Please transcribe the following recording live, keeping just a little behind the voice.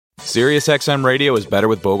SiriusXM Radio is better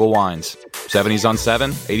with Bogle wines. 70s on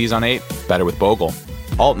 7, 80s on 8, better with Bogle.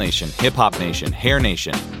 Alt Nation, Hip Hop Nation, Hair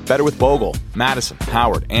Nation, better with Bogle. Madison,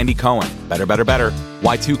 Howard, Andy Cohen, better, better, better.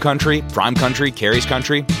 Y2 Country, Prime Country, Carrie's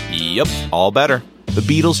Country, yep, all better. The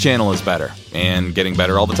Beatles channel is better, and getting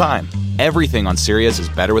better all the time. Everything on Sirius is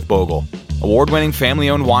better with Bogle. Award-winning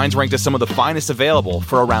family-owned wines ranked as some of the finest available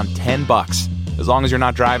for around $10. As long as you're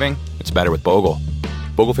not driving, it's better with Bogle.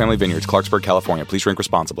 Bogle Family Vineyards, Clarksburg, California. Please drink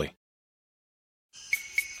responsibly.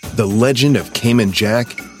 The legend of Cayman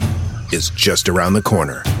Jack is just around the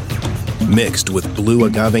corner. Mixed with blue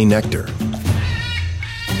agave nectar,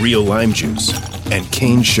 real lime juice, and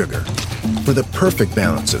cane sugar for the perfect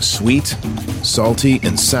balance of sweet, salty,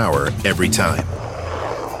 and sour every time.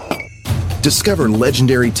 Discover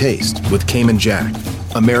legendary taste with Cayman Jack,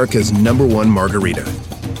 America's #1 margarita.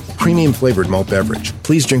 Premium flavored malt beverage.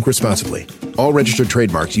 Please drink responsibly. All registered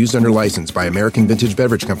trademarks used under license by American Vintage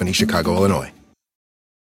Beverage Company, Chicago, Illinois.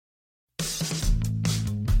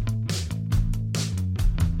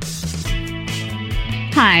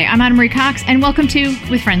 Hi, I'm Anna Marie Cox, and welcome to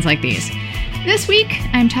With Friends Like These. This week,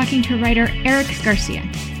 I'm talking to writer Eric Garcia.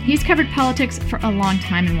 He's covered politics for a long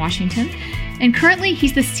time in Washington, and currently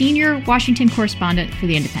he's the senior Washington correspondent for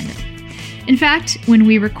The Independent. In fact, when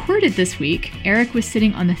we recorded this week, Eric was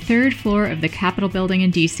sitting on the 3rd floor of the Capitol building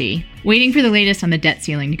in D.C., waiting for the latest on the debt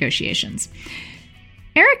ceiling negotiations.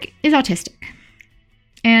 Eric is autistic.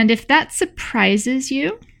 And if that surprises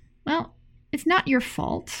you, well, it's not your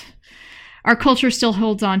fault. Our culture still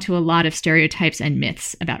holds on to a lot of stereotypes and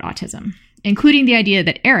myths about autism, including the idea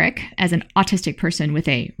that Eric, as an autistic person with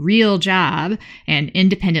a real job and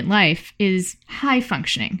independent life, is high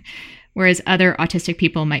functioning, whereas other autistic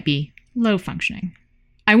people might be low functioning.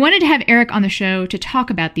 I wanted to have Eric on the show to talk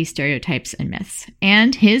about these stereotypes and myths,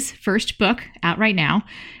 and his first book, out right now,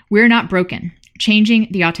 We're Not Broken: Changing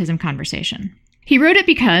the Autism Conversation. He wrote it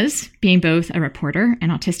because, being both a reporter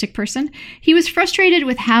and autistic person, he was frustrated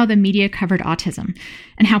with how the media covered autism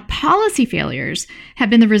and how policy failures have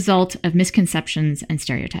been the result of misconceptions and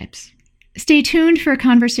stereotypes. Stay tuned for a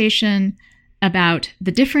conversation about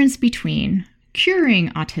the difference between curing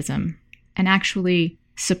autism and actually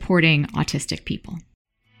supporting autistic people.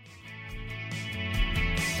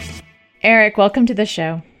 Eric, welcome to the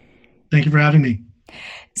show. Thank you for having me.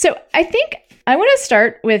 So I think I want to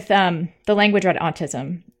start with the language around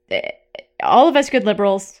autism. All of us good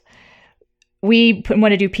liberals, we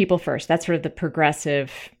want to do people first. That's sort of the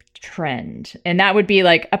progressive trend. And that would be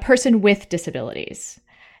like a person with disabilities.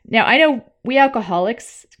 Now, I know we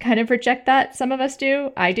alcoholics kind of reject that. Some of us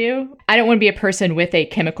do. I do. I don't want to be a person with a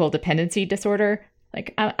chemical dependency disorder.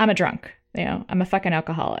 Like, I'm a drunk. I'm a fucking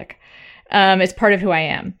alcoholic. It's part of who I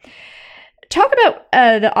am. Talk about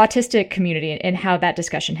the autistic community and how that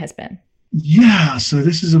discussion has been. Yeah, so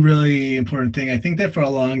this is a really important thing. I think that for a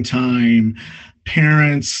long time,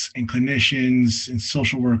 parents and clinicians and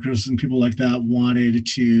social workers and people like that wanted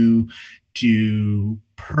to do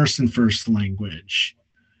person-first language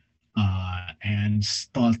and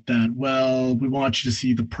thought that, well, we want you to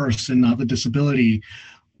see the person, not the disability.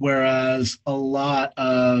 Whereas a lot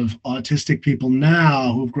of autistic people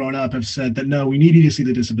now who've grown up have said that, no, we need you to see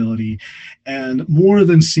the disability. And more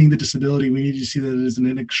than seeing the disability, we need you to see that it is an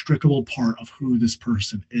inextricable part of who this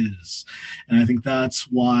person is. And I think that's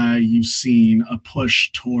why you've seen a push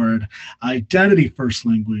toward identity first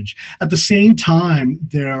language. At the same time,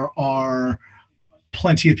 there are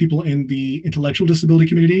plenty of people in the intellectual disability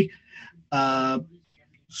community.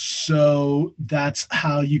 So that's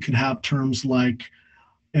how you can have terms like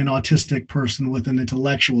an autistic person with an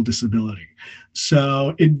intellectual disability.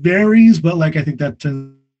 So it varies, but I think that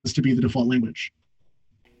tends to be the default language.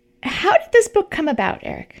 How did this book come about,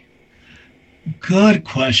 Eric? Good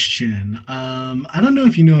question. I don't know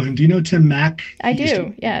if you know him. Do you know Tim Mack? I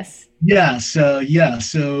do, yes. Yeah, so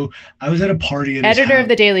I was at a party at editor of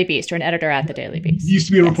the Daily Beast, or an editor at the Daily Beast. He used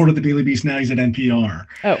to be a reporter at the Daily Beast. Now he's at NPR.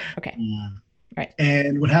 Oh, okay. Right.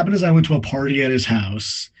 And what happened is I went to a party at his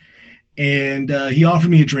house, and he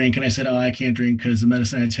offered me a drink, and I said, I can't drink because the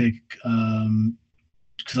medicine I take,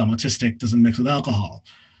 because I'm autistic, doesn't mix with alcohol.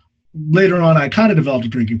 Later on, I kind of developed a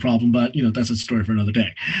drinking problem, but, that's a story for another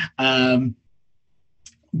day. And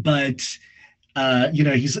then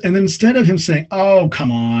instead of him saying, oh,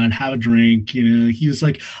 come on, have a drink, he was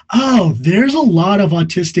like, oh, there's a lot of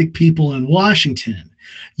autistic people in Washington.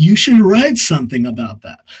 You should write something about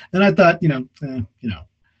that. And I thought,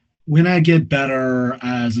 when I get better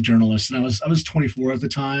as a journalist, and I was 24 at the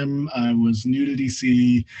time, I was new to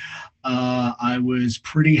DC. I was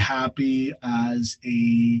pretty happy as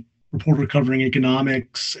a reporter covering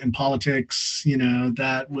economics and politics.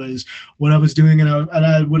 That was what I was doing, and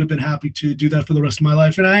I would have been happy to do that for the rest of my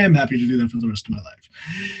life, and I am happy to do that for the rest of my life.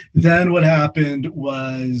 Then what happened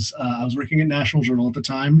was I was working at National Journal at the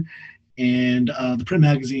time, and the print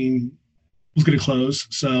magazine was going to close.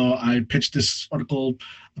 So I pitched this article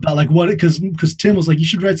about like because Tim was like, you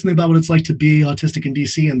should write something about what it's like to be autistic in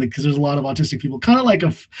DC. And because there's a lot of autistic people, kind of like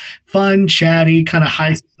a fun, chatty, kind of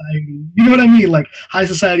high society, you know what I mean? Like high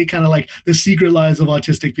society, kind of like the secret lives of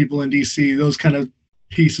autistic people in DC, those kind of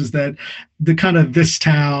pieces that the kind of this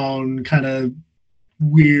town kind of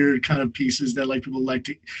weird kind of pieces that like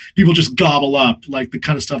people just gobble up, like the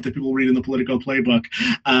kind of stuff that people read in the Politico playbook.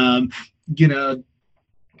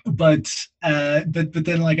 But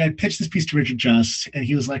then like I pitched this piece to Richard Just, and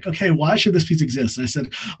he was like, okay, why should this piece exist? And I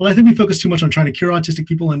said, well, I think we focus too much on trying to cure autistic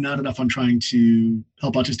people and not enough on trying to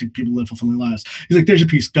help autistic people live fulfilling lives. He's like, there's your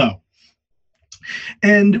piece, go.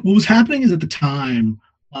 And what was happening is at the time,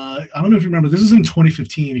 I don't know if you remember, this was in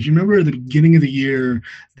 2015. If you remember at the beginning of the year,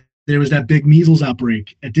 there was that big measles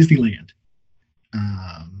outbreak at Disneyland.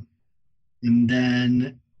 And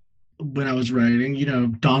then when I was writing,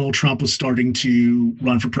 Donald Trump was starting to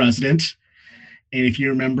run for president. And if you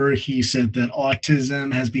remember, he said that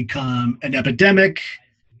autism has become an epidemic,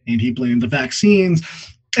 and he blamed the vaccines.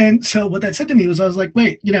 And so what that said to me was, I was like,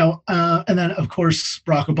 wait, and then of course,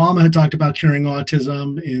 Barack Obama had talked about curing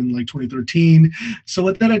autism in like 2013. So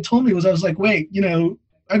what that had told me was, I was like, wait,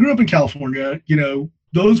 I grew up in California,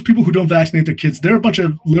 those people who don't vaccinate their kids, they're a bunch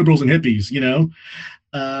of liberals and hippies,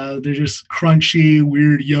 they're just crunchy,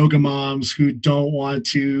 weird yoga moms who don't want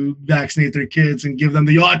to vaccinate their kids and give them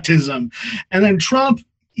the autism. And then Trump,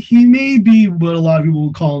 he may be what a lot of people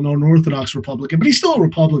would call an unorthodox Republican, but he's still a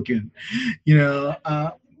Republican.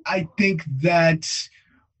 I think that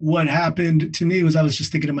what happened to me was, I was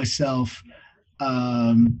just thinking to myself,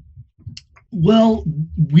 well,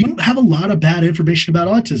 we don't have a lot of bad information about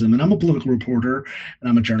autism. And I'm a political reporter, and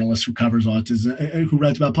I'm a journalist who covers autism, who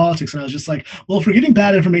writes about politics. And I was just like, well, if we're getting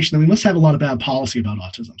bad information, then we must have a lot of bad policy about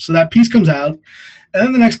autism. So that piece comes out. And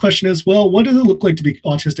then the next question is, well, what does it look like to be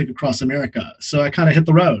autistic across America? So I kind of hit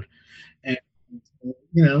the road and,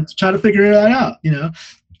 to try to figure that out,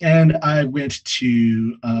 And I went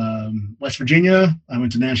to West Virginia. I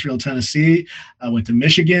went to Nashville, Tennessee. I went to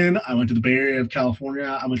Michigan. I went to the Bay Area of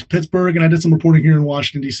California. I went to Pittsburgh, and I did some reporting here in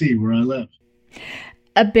Washington, D.C., where I live.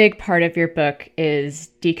 A big part of your book is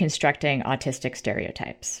deconstructing autistic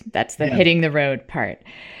stereotypes. That's the hitting the road part.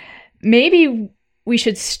 Maybe we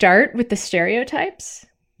should start with the stereotypes.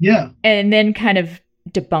 Yeah. And then kind of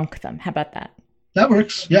debunk them. How about that? That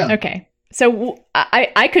works. Yeah. Okay. So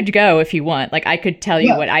I could go if you want. Like, I could tell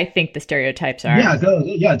you what I think the stereotypes are. Yeah, go.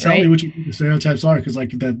 Yeah, tell me what you think the stereotypes are, because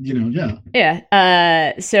like that, yeah.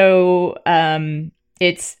 Yeah. So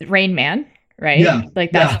it's Rain Man, right? Yeah.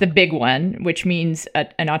 Like that's the big one, which means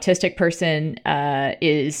an autistic person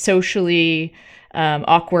is socially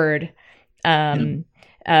awkward,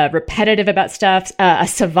 repetitive about stuff, a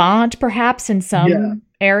savant perhaps in some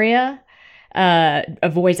area,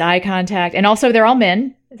 avoids eye contact, and also they're all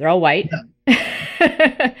men. They're all white.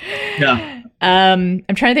 Yeah. I'm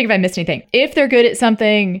trying to think if I missed anything. If they're good at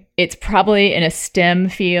something, it's probably in a STEM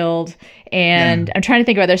field. And I'm trying to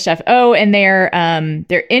think of other stuff. Oh, and they're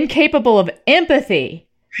incapable of empathy.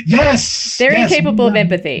 Yes. They're incapable of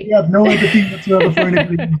empathy. You have no empathy whatsoever for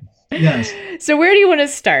anybody. Yes. So where do you want to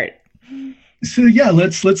start? So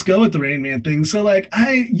let's go with the Rain Man thing. So like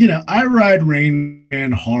I ride Rain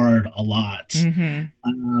Man hard a lot.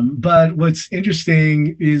 Mm-hmm. But what's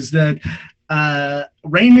interesting is that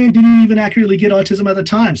Rain Man didn't even accurately get autism at the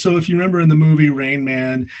time. So if you remember in the movie Rain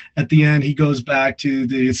Man, at the end he goes back to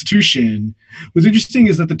the institution. What's interesting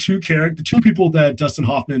is that the two people that Dustin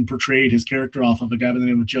Hoffman portrayed his character off of, a guy by the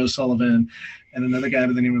name of Joe Sullivan and another guy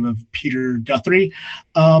by the name of Peter Guthrie,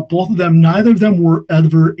 neither of them were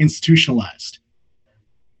ever institutionalized.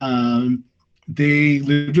 They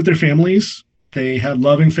lived with their families. They had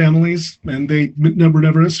loving families, and they never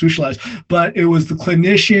institutionalized. But it was the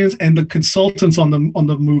clinicians and the consultants on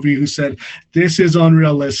the movie who said, "This is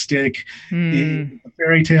unrealistic. A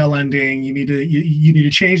fairy tale ending. You need to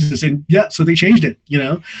change this." And so they changed it.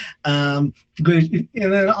 And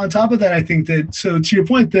then on top of that, I think that, so to your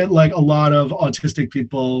point, that like a lot of autistic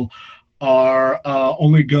people are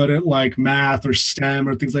only good at like math or STEM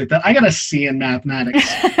or things like that. I got a C in mathematics.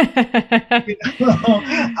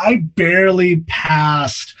 I barely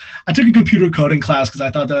passed. I took a computer coding class because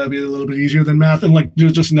I thought that would be a little bit easier than math. And like,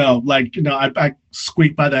 I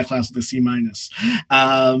squeaked by that class with a C minus.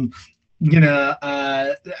 I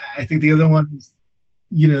think the other one,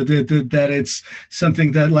 that it's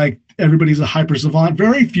something that like everybody's a hyper savant.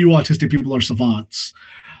 Very few autistic people are savants.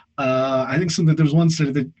 I think there was one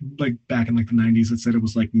study that like back in like the 90s that said it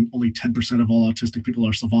was like only 10% of all autistic people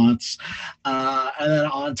are savants. And then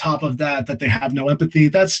on top of that they have no empathy.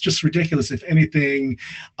 That's just ridiculous. If anything,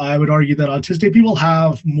 I would argue that autistic people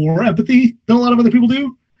have more empathy than a lot of other people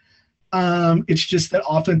do. It's just that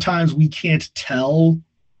oftentimes we can't tell,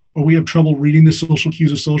 or we have trouble reading the social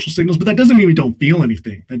cues or social signals, but that doesn't mean we don't feel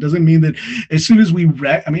anything. That doesn't mean that as soon as we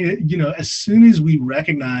as soon as we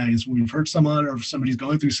recognize when we've hurt someone or if somebody's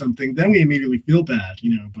going through something, then we immediately feel bad,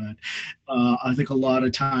 but I think a lot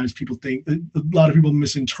of times a lot of people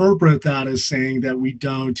misinterpret that as saying that we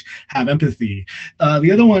don't have empathy.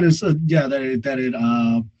 The other one is,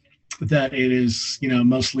 that it is,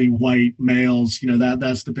 mostly white males,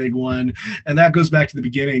 that's the big one. And that goes back to the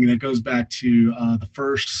beginning. That goes back to the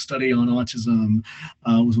first study on autism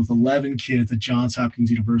was with 11 kids at Johns Hopkins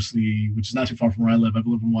University, which is not too far from where I live. I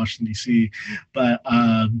live in Washington, D.C. But,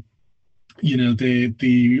 of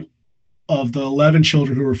the 11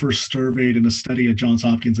 children who were first surveyed in a study at Johns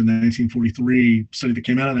Hopkins in 1943, study that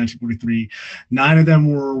came out in 1943, 9 of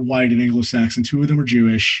them were white and Anglo-Saxon, 2 of them were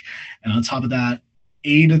Jewish. And on top of that,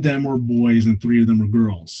 8 of them were boys and 3 of them were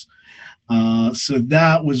girls. So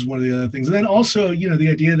that was one of the other things. And then also, the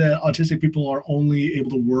idea that autistic people are only able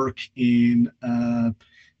to work in,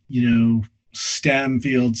 STEM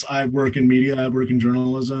fields. I work in media, I work in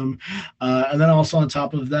journalism. And then also on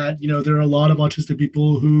top of that, there are a lot of autistic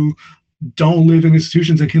people who don't live in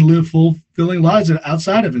institutions and can live fulfilling lives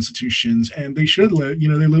outside of institutions, and they should live, they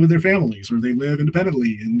live with their families or they live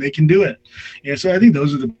independently and they can do it. Yeah, so I think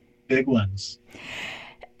those are the big ones.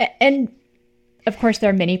 And of course, there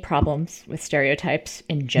are many problems with stereotypes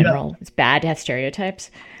in general. Yeah. It's bad to have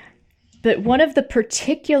stereotypes. But one of the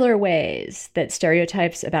particular ways that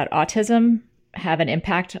stereotypes about autism have an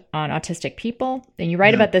impact on autistic people, and you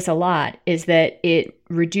write about this a lot, is that it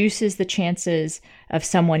reduces the chances of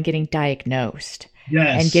someone getting diagnosed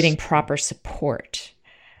and getting proper support.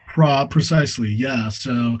 Precisely, yeah.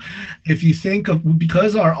 So if you think of,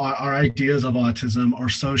 because our ideas of autism are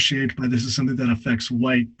so shaped by this is something that affects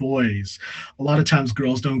white boys, a lot of times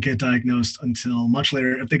girls don't get diagnosed until much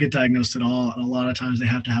later, if they get diagnosed at all. And a lot of times they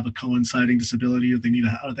have to have a coinciding disability, or they need to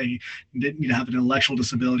have an intellectual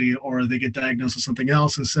disability, or they get diagnosed with something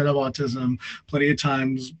else instead of autism. Plenty of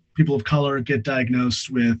times people of color get diagnosed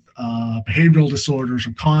with behavioral disorders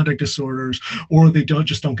or conduct disorders, or they don't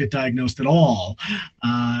get diagnosed at all,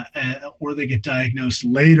 or they get diagnosed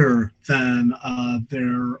later than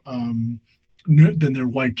their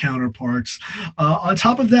white counterparts. On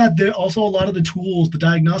top of that, there also a lot of the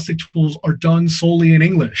diagnostic tools are done solely in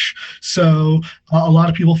English. So a lot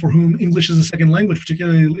of people for whom English is a second language,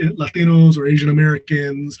 particularly Latinos or Asian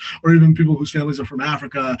Americans, or even people whose families are from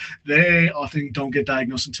Africa, they often don't get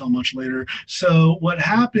diagnosed until much later. So what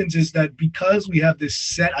happens is that because we have this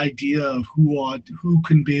set idea of who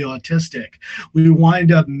can be autistic, we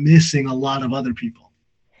wind up missing a lot of other people.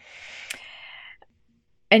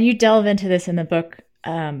 And you delve into this in the book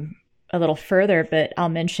a little further, but I'll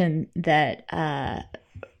mention that,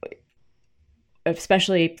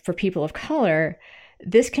 especially for people of color,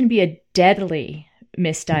 this can be a deadly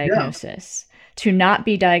misdiagnosis. To not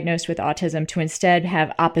be diagnosed with autism, to instead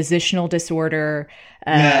have oppositional disorder,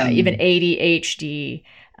 even ADHD.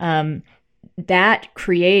 That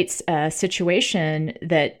creates a situation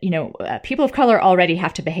that, people of color already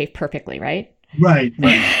have to behave perfectly, right? Right.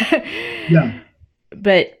 Yeah.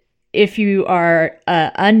 But if you are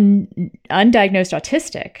undiagnosed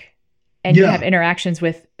autistic and you have interactions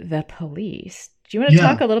with the police, do you want to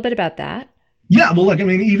talk a little bit about that? Yeah, well,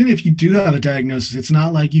 even if you do have a diagnosis, it's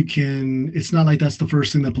not like that's the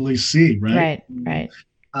first thing the police see, right? Right.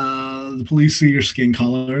 The police see your skin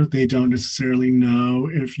color. They don't necessarily know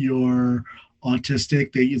if you're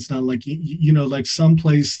autistic. It's not like, like some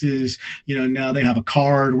places, now they have a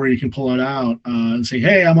card where you can pull it out and say,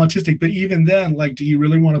 hey, I'm autistic. But even then, do you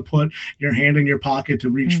really want to put your hand in your pocket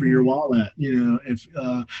to reach for your wallet? If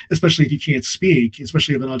especially if you can't speak,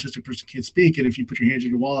 especially if an autistic person can't speak, and if you put your hand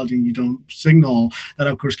in your wallet and you don't signal, that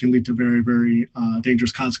of course can lead to very, very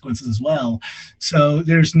dangerous consequences as well. So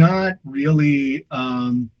there's not really,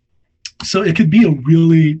 so it could be a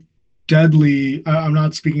really deadly, I'm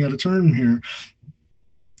not speaking out of turn here.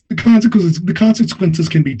 The consequences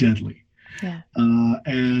can be deadly. Yeah.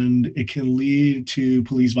 And it can lead to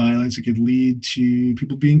police violence. It can lead to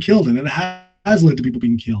people being killed. And it has led to people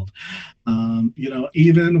being killed.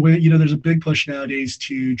 Even when, there's a big push nowadays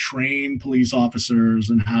to train police officers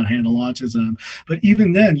and how to handle autism. But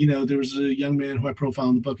even then, there was a young man who I profile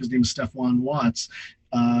in the book. His name is Stephon Watts.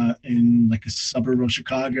 In like a suburb of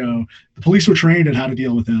Chicago, the police were trained in how to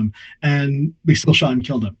deal with him, and they still shot and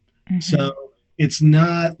killed him. Mm-hmm. So it's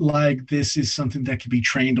not like this is something that can be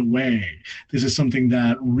trained away. This is something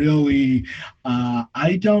that really,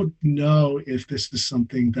 I don't know if this is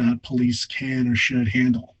something that police can or should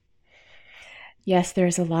handle. Yes,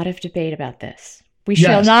 there's a lot of debate about this. We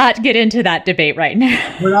shall not get into that debate right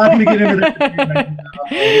now. We're not going to get into that debate right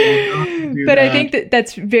now. But I think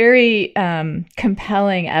that's very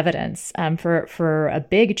compelling evidence for a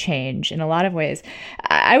big change in a lot of ways.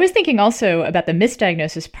 I was thinking also about the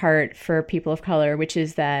misdiagnosis part for people of color, which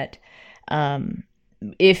is that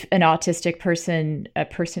if an autistic person, a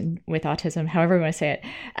person with autism, however you want to say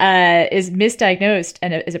it, is misdiagnosed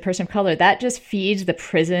and is a person of color, that just feeds the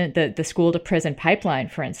prison, the school to prison pipeline,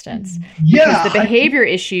 for instance. Yeah. Because the behavior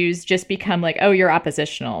issues just become like, oh, you're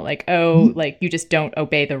oppositional. Like, oh, like you just don't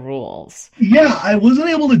obey the rules. Yeah, I wasn't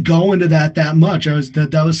able to go into that much.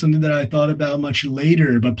 That was something that I thought about much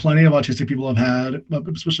later, but plenty of autistic people have had,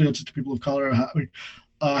 especially autistic people of color,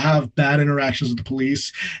 have bad interactions with the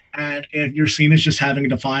police, and if you're seen as just having a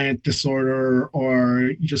defiant disorder or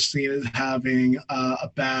you're just seen as having a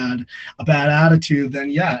bad attitude,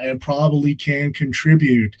 then yeah, it probably can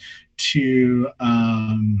contribute to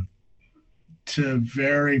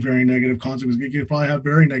very, very negative consequences. It could probably have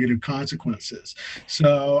very negative consequences.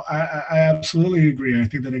 So I absolutely agree. I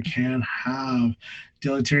think that it can have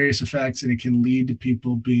deleterious effects, and it can lead to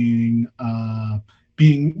people being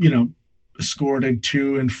escorted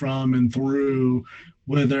to and from and through,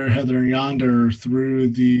 whether hither and yonder, through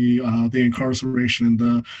the incarceration and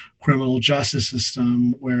the criminal justice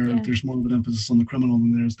system, where there's more of an emphasis on the criminal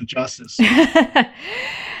than there's the justice.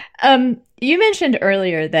 You mentioned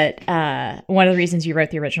earlier that one of the reasons you wrote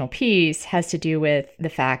the original piece has to do with the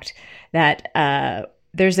fact that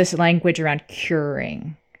there's this language around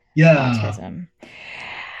curing autism.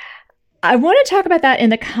 I want to talk about that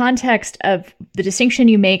in the context of the distinction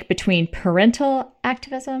you make between parental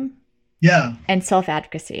activism and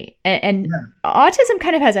self-advocacy. And autism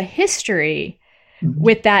kind of has a history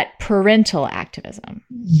with that parental activism.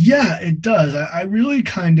 Yeah, it does. I really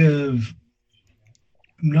kind of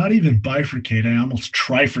not even bifurcate. I almost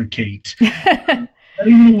trifurcate. Is that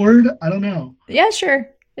even a word? I don't know. Yeah, sure.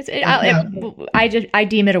 I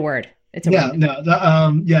deem it a word. It's a word. I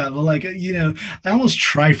almost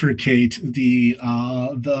trifurcate the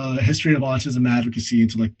history of autism advocacy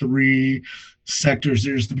into like three sectors.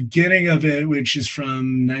 There's the beginning of it, which is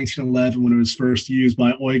from 1911 when it was first used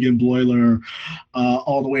by Eugen Bleuler,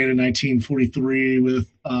 all the way to 1943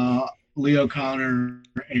 with Leo Kanner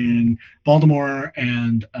in Baltimore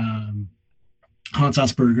and Hans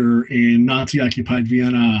Asperger in Nazi-occupied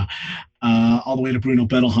Vienna, all the way to Bruno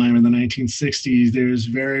Bettelheim in the 1960s. There's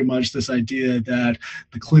very much this idea that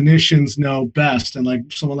the clinicians know best, and like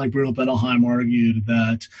someone like Bruno Bettelheim argued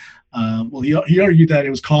that, he argued that it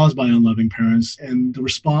was caused by unloving parents, and the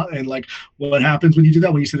response, and like what happens when you do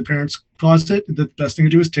that, when you say the parents caused it, the best thing to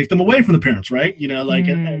do is take them away from the parents, right?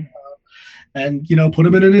 And put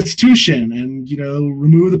them in an institution and,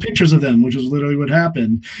 remove the pictures of them, which is literally what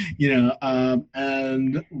happened,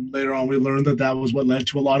 and later on we learned that was what led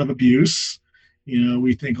to a lot of abuse.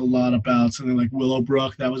 We think a lot about something like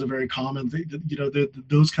Willowbrook. That was a very common thing.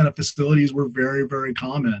 Those kind of facilities were very, very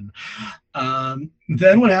common.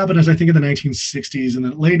 Then what happened is, I think in the 1960s, in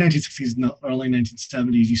the late 1960s and the early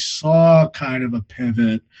 1970s, you saw kind of a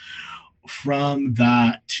pivot from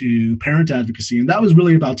that to parent advocacy, and that was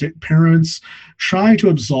really about parents trying to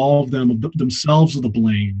absolve themselves of the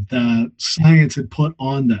blame that science had put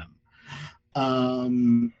on them,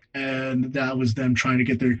 and that was them trying to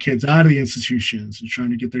get their kids out of the institutions and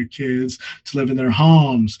trying to get their kids to live in their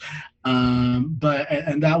homes, but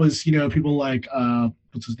that was people like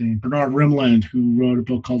what's his name, Bernard Rimland, who wrote a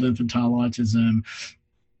book called Infantile Autism.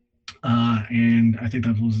 And I think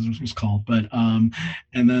that was what it was called. But and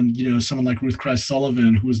then someone like Ruth Chris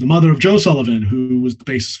Sullivan, who was the mother of Joe Sullivan, who was the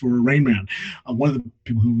basis for Rain Man, one of the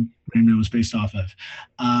people who Rain Man was based off of.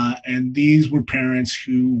 And these were parents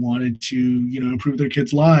who wanted to improve their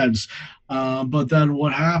kids' lives. But then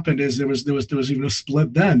what happened is there was even a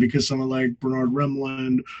split then, because someone like Bernard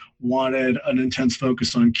Rimland wanted an intense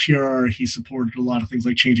focus on cure. He supported a lot of things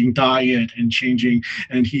like changing diet and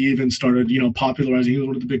he even started, popularizing. He was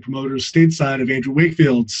one of the big promoters stateside of Andrew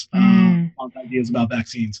Wakefield's ideas about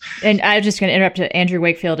vaccines. And I'm just going to interrupt. Andrew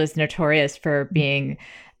Wakefield is notorious for being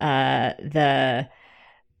the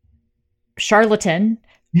charlatan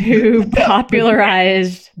who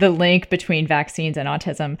popularized the link between vaccines and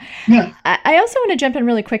autism. Yeah. I also want to jump in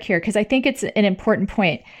really quick here because I think it's an important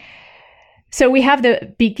point. So we have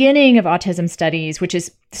the beginning of autism studies, which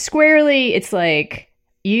is squarely, it's like,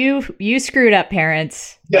 you screwed up,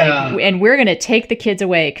 parents. Yeah. And we're going to take the kids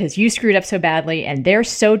away because you screwed up so badly and they're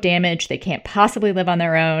so damaged they can't possibly live on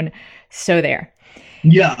their own. So there.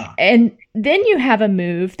 Yeah. And then you have a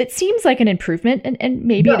move that seems like an improvement, and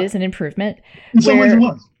maybe it is an improvement. In some ways it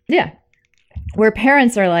was. Yeah. Where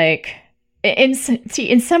parents are like, in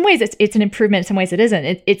some ways it's an improvement, in some ways it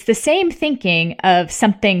isn't. It's the same thinking of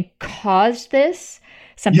something caused this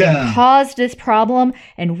problem,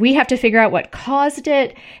 and we have to figure out what caused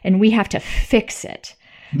it, and we have to fix it.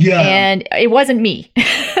 Yeah. And it wasn't me,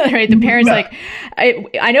 right? The parents like,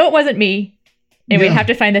 I know it wasn't me, and we have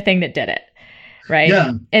to find the thing that did it. Right.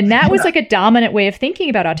 Yeah. And that was like a dominant way of thinking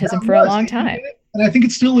about autism for a long time. And I think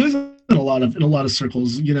it still is in a lot of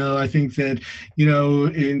circles. I think that,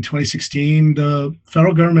 in 2016, the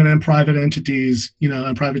federal government and private entities,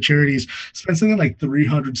 and private charities spent something like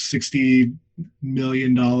 $360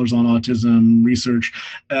 million on autism research,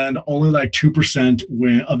 and only like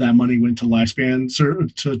 2% of that money went to lifespan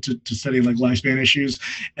to study like lifespan issues,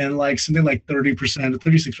 and like something like 30%,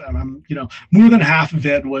 36%, more than half of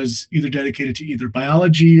it was either dedicated to either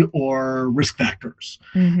biology or risk factors.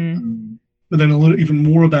 Mm-hmm. But then even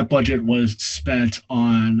more of that budget was spent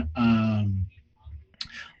on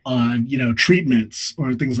treatments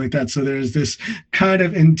or things like that. So there's this kind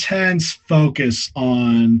of intense focus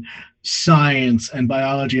on science and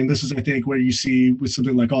biology. And this is, I think, where you see with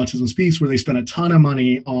something like Autism Speaks, where they spend a ton of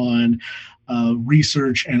money on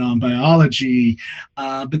research and on biology.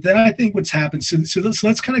 But then I think what's happened, so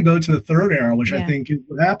let's kind of go to the third era, which I think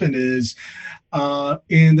what happened is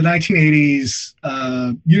in the 1980s,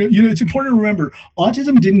 it's important to remember,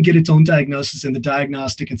 autism didn't get its own diagnosis in the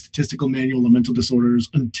Diagnostic and Statistical Manual of Mental Disorders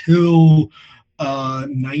until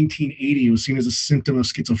 1980. It was seen as a symptom of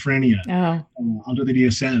schizophrenia under the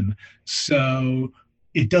DSM. So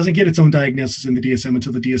it doesn't get its own diagnosis in the DSM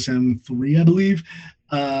until the DSM-3, I believe.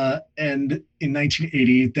 And in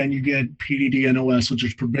 1980, then you get PDD-NOS, which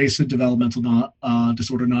is pervasive developmental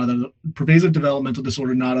disorder not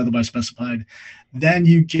otherwise specified. Then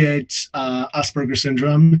you get Asperger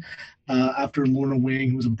syndrome after Lorna Wing,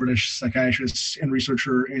 who was a British psychiatrist and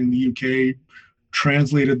researcher in the UK,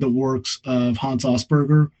 translated the works of Hans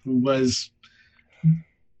Asperger, who was,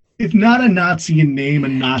 if not a Nazi in name, a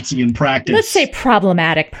Nazi in practice. Let's say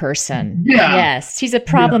problematic person. Yeah. Yes, he's a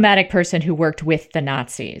problematic person who worked with the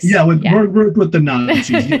Nazis. Yeah, worked with the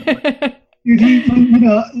Nazis.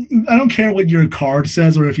 I don't care what your card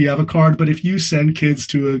says or if you have a card, but if you send kids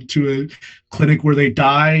to a clinic where they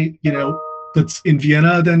die, that's in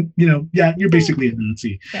Vienna, then you're basically a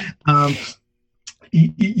Nazi.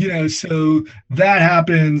 Yeah. So that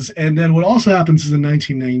happens, and then what also happens is in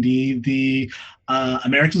 1990, the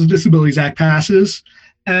Americans with Disabilities Act passes,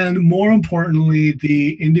 and more importantly,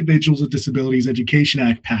 the Individuals with Disabilities Education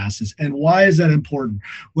Act passes. And why is that important?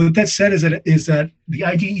 What that said is that the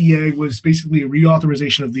IDEA was basically a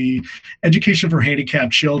reauthorization of the Education for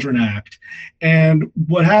Handicapped Children Act. And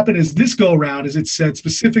what happened is this go around is it said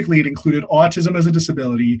specifically it included autism as a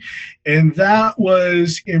disability. And that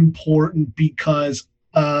was important because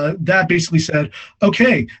that basically said,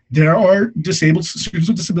 okay, there are disabled students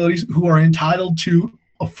with disabilities who are entitled to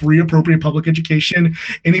a free, appropriate public education.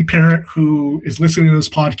 Any parent who is listening to this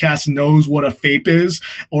podcast knows what a FAPE is,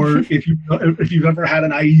 or if you've ever had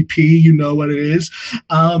an IEP, you know what it is.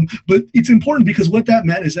 But it's important because what that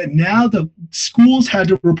meant is that now the schools had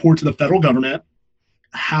to report to the federal government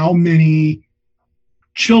how many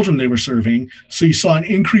children they were serving. So you saw an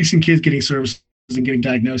increase in kids getting services and getting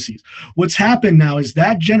diagnoses. What's happened now is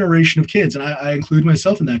that generation of kids, and I include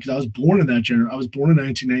myself in that because I was born in that generation. I was born in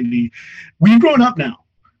 1990. We've grown up now.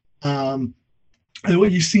 And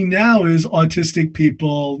what you see now is autistic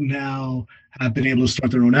people now have been able to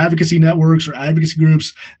start their own advocacy networks or advocacy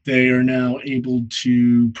groups. They are now able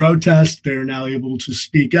to protest. They're now able to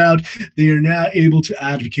speak out. They are now able to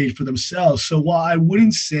advocate for themselves. So while I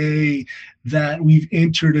wouldn't say that we've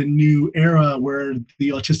entered a new era where the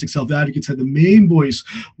autistic self-advocates had the main voice,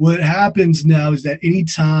 what happens now is that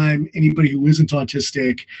anytime anybody who isn't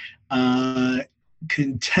autistic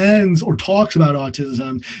contends or talks about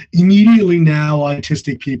autism, immediately now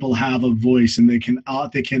autistic people have a voice, and I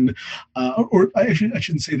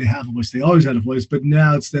shouldn't say they have a voice, they always had a voice, but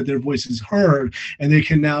now it's that their voice is heard and they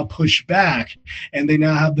can now push back, and they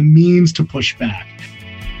now have the means to push back.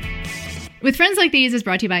 With Friends Like These is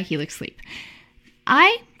brought to you by Helix Sleep.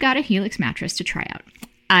 I got a Helix mattress to try out.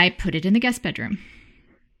 I put it in the guest bedroom.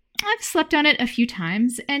 I've slept on it a few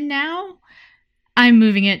times, and now I'm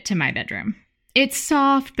moving it to my bedroom. It's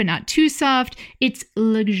soft, but not too soft. It's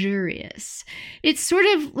luxurious. It's sort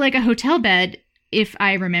of like a hotel bed, if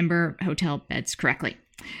I remember hotel beds correctly.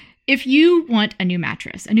 If you want a new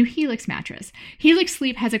mattress, a new Helix mattress, Helix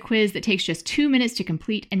Sleep has a quiz that takes just 2 minutes to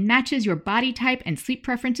complete and matches your body type and sleep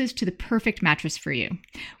preferences to the perfect mattress for you.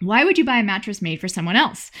 Why would you buy a mattress made for someone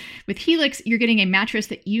else? With Helix, you're getting a mattress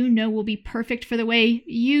that you know will be perfect for the way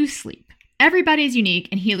you sleep. Everybody is unique,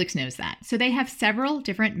 and Helix knows that, so they have several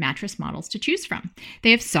different mattress models to choose from. They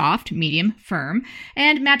have soft, medium, firm,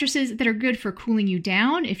 and mattresses that are good for cooling you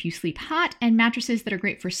down if you sleep hot, and mattresses that are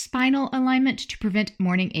great for spinal alignment to prevent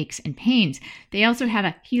morning aches and pains. They also have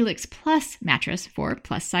a Helix Plus mattress for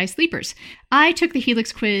plus-size sleepers. I took the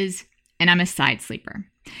Helix quiz, and I'm a side sleeper.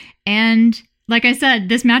 And like I said,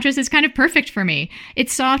 this mattress is kind of perfect for me.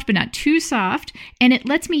 It's soft, but not too soft, and it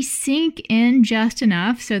lets me sink in just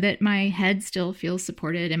enough so that my head still feels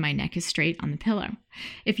supported and my neck is straight on the pillow.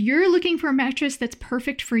 If you're looking for a mattress that's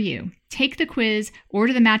perfect for you, take the quiz,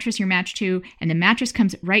 order the mattress you're matched to, and the mattress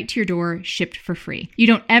comes right to your door, shipped for free. You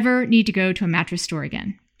don't ever need to go to a mattress store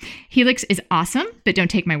again. Helix is awesome, but don't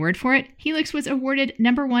take my word for it. Helix was awarded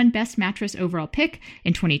 #1 Best Mattress Overall Pick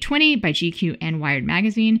in 2020 by GQ and Wired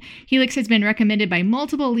Magazine. Helix has been recommended by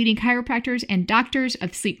multiple leading chiropractors and doctors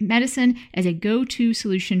of sleep medicine as a go-to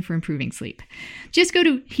solution for improving sleep. Just go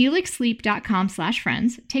to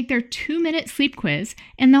helixsleep.com/friends, take their 2-minute sleep quiz,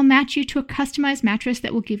 and they'll match you to a customized mattress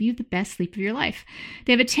that will give you the best sleep of your life.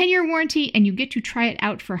 They have a 10-year warranty, and you get to try it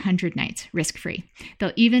out for 100 nights, risk-free.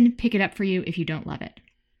 They'll even pick it up for you if you don't love it.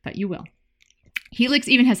 But you will. Helix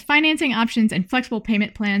even has financing options and flexible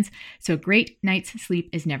payment plans, so a great night's sleep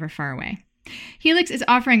is never far away. Helix is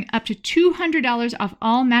offering up to $200 off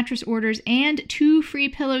all mattress orders and 2 free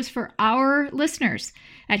pillows for our listeners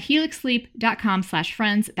at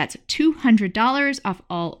helixsleep.com/friends. That's $200 off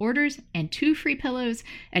all orders and 2 free pillows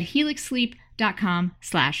at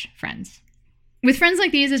helixsleep.com/friends. With Friends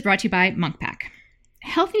Like These is brought to you by Munk Pack.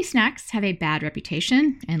 Healthy snacks have a bad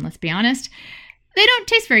reputation, and let's be honest, they don't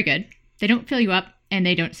taste very good, they don't fill you up, and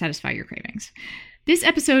they don't satisfy your cravings. This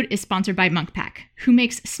episode is sponsored by Munk Pack, who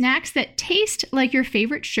makes snacks that taste like your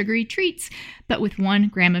favorite sugary treats, but with 1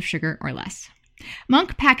 gram of sugar or less.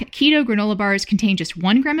 Munk Pack Keto granola bars contain just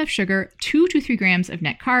 1 gram of sugar, 2 to 3 grams of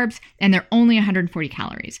net carbs, and they're only 140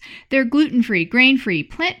 calories. They're gluten-free, grain-free,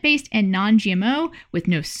 plant-based, and non-GMO with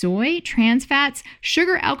no soy, trans fats,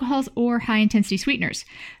 sugar alcohols, or high-intensity sweeteners.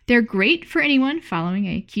 They're great for anyone following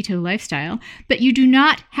a keto lifestyle, but you do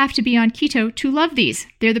not have to be on keto to love these.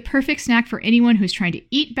 They're the perfect snack for anyone who's trying to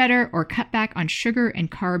eat better or cut back on sugar and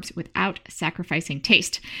carbs without sacrificing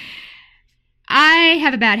taste. I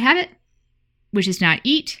have a bad habit, which is not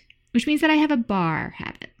eat, which means that I have a bar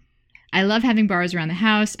habit. I love having bars around the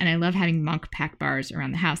house, and I love having Munk Pack bars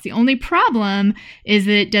around the house. The only problem is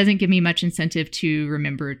that it doesn't give me much incentive to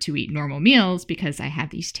remember to eat normal meals because I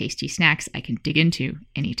have these tasty snacks I can dig into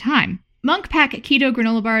anytime. Munk Pack Keto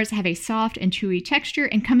granola bars have a soft and chewy texture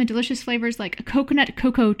and come in delicious flavors like a coconut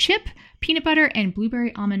cocoa chip, peanut butter, and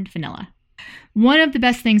blueberry almond vanilla. One of the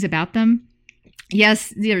best things about them,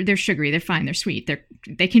 yes, they're sugary, they're fine, they're sweet,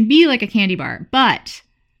 they can be like a candy bar, but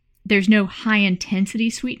there's no high-intensity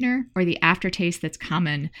sweetener or the aftertaste that's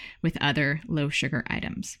common with other low-sugar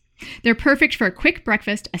items. They're perfect for a quick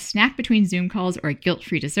breakfast, a snack between Zoom calls, or a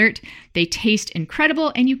guilt-free dessert. They taste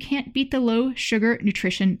incredible, and you can't beat the low-sugar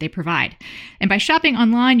nutrition they provide. And by shopping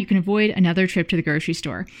online, you can avoid another trip to the grocery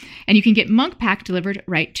store, and you can get Munk Pack delivered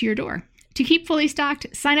right to your door. To keep fully stocked,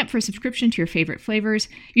 sign up for a subscription to your favorite flavors.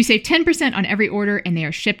 You save 10% on every order, and they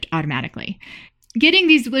are shipped automatically. Getting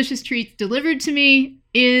these delicious treats delivered to me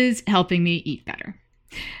is helping me eat better.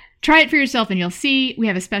 Try it for yourself and you'll see we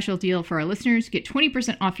have a special deal for our listeners. Get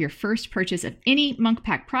 20% off your first purchase of any Munk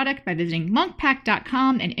Pack product by visiting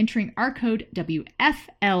monkpack.com and entering our code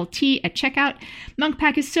WFLT at checkout. Munk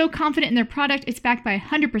Pack is so confident in their product, it's backed by a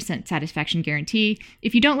 100% satisfaction guarantee.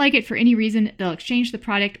 If you don't like it for any reason, they'll exchange the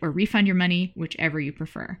product or refund your money, whichever you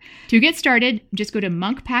prefer. To get started, just go to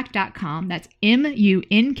monkpack.com, that's MUNKPACK,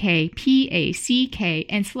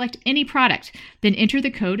 and select any product. Then enter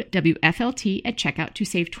the code WFLT at checkout to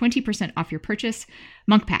save 20% off your purchase.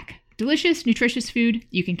 Munk Pack, delicious, nutritious food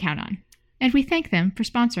you can count on. And we thank them for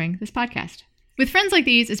sponsoring this podcast. With Friends Like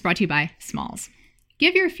These is brought to you by Smalls.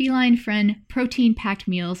 Give your feline friend protein-packed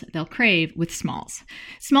meals they'll crave with Smalls.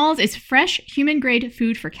 Smalls is fresh, human-grade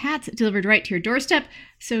food for cats delivered right to your doorstep,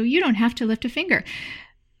 so you don't have to lift a finger.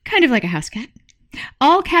 Kind of like a house cat.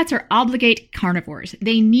 All cats are obligate carnivores.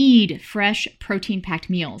 They need fresh, protein-packed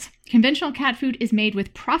meals. Conventional cat food is made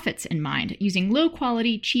with profits in mind, using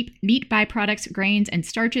low-quality, cheap meat byproducts, grains, and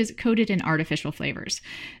starches coated in artificial flavors.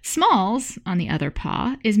 Smalls, on the other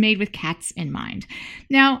paw, is made with cats in mind.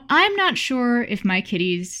 Now, I'm not sure if my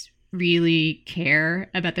kitties really care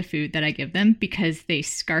about the food that I give them because they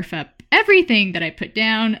scarf up everything that I put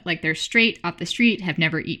down like they're straight off the street, have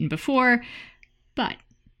never eaten before, but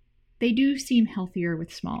they do seem healthier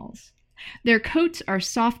with Smalls. Their coats are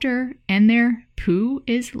softer and their poo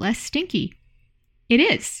is less stinky. It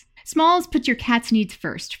is. Smalls puts your cat's needs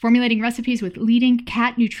first, formulating recipes with leading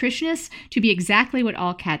cat nutritionists to be exactly what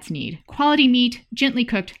all cats need. Quality meat, gently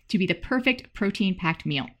cooked, to be the perfect protein-packed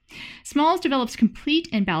meal. Smalls develops complete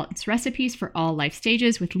and balanced recipes for all life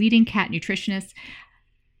stages with leading cat nutritionists.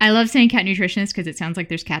 I love saying cat nutritionist because it sounds like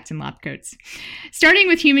there's cats in lab coats. Starting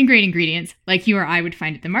with human-grade ingredients, like you or I would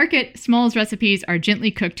find at the market, Smalls recipes are gently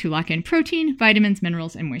cooked to lock in protein, vitamins,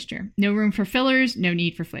 minerals, and moisture. No room for fillers, no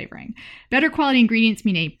need for flavoring. Better quality ingredients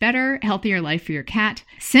mean a better, healthier life for your cat.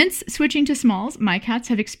 Since switching to Smalls, my cats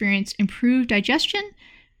have experienced improved digestion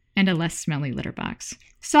and a less smelly litter box,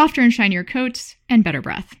 softer and shinier coats, and better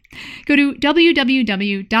breath. Go to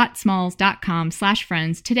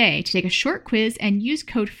www.smalls.com/friends today to take a short quiz and use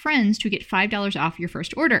code FRIENDS to get $5 off your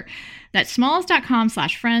first order. That's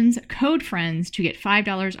smalls.com/friends, code FRIENDS to get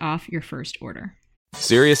 $5 off your first order.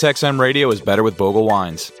 SiriusXM Radio is better with Bogle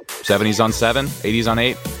wines. 70s on 7, 80s on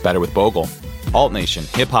 8, better with Bogle. Alt Nation,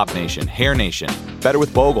 Hip Hop Nation, Hair Nation, better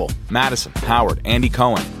with Bogle. Madison, Howard, Andy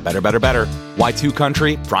Cohen, better, better, better. Y2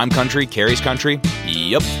 Country, Prime Country, Carrie's Country,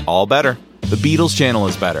 yep, all better. The Beatles channel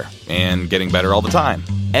is better, and getting better all the time.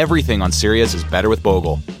 Everything on Sirius is better with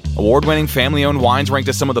Bogle. Award-winning family-owned wines ranked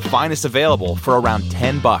as some of the finest available for around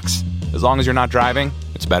 $10. As long as you're not driving,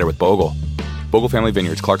 it's better with Bogle. Bogle Family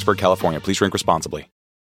Vineyards, Clarksburg, California. Please drink responsibly.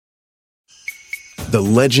 The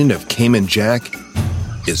legend of Cayman Jack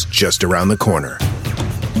is just around the corner.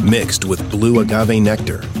 Mixed with blue agave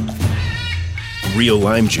nectar, real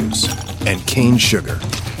lime juice, and cane sugar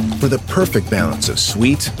for the perfect balance of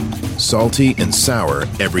sweet, salty, and sour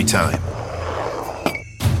every time.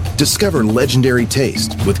 Discover legendary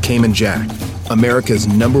taste with Cayman Jack, America's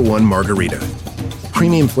 #1 margarita.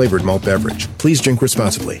 Premium flavored malt beverage. Please drink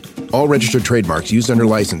responsibly. All registered trademarks used under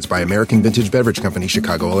license by American Vintage Beverage Company,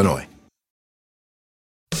 Chicago, Illinois.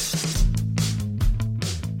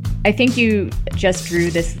 I think you just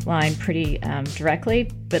drew this line pretty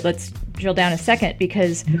directly, but let's drill down a second,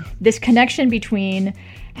 because this connection between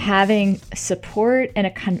having support and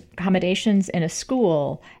accommodations in a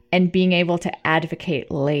school and being able to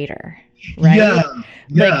advocate later, right? Yeah.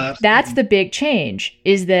 Like, that's the big change,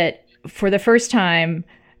 is that for the first time,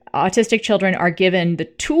 autistic children are given the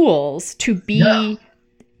tools to be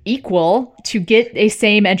equal, to get a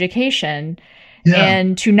same education,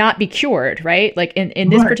 and to not be cured, right? Like in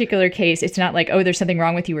this particular case, it's not like, oh, there's something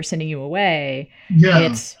wrong with you, we're sending you away.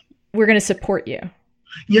 It's, we're going to support you.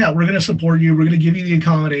 Yeah, we're going to support you. We're going to give you the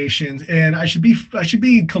accommodations. And I should be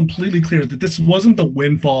completely clear that this wasn't the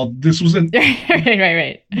windfall. This wasn't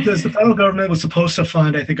right. Because the federal government was supposed to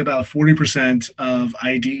fund, I think, about 40% of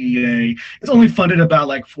IDEA. It's only funded about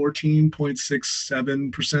like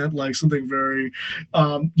 14.67%, like something very,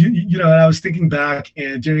 you know. And I was thinking back,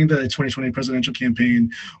 and during the 2020 presidential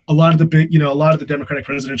campaign, a lot of the Democratic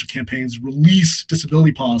presidential campaigns released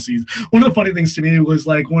disability policies. One of the funny things to me was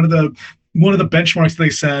like one of the benchmarks they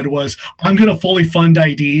said was, I'm going to fully fund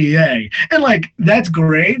IDEA. And like, that's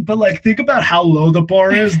great. But like, think about how low the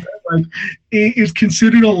bar is. Like, it is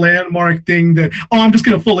considered a landmark thing that, I'm just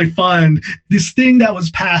going to fully fund this thing that was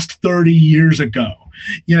passed 30 years ago,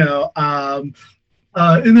 you know? And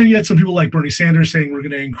then you had some people like Bernie Sanders saying we're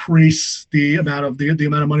going to increase the amount of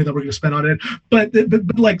money that we're going to spend on it. But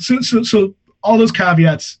like, so all those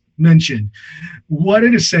caveats mentioned, what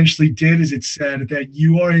it essentially did is it said that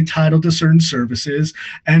you are entitled to certain services,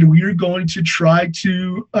 and we are going to try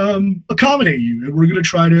to accommodate you, and we're going to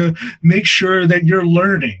try to make sure that you're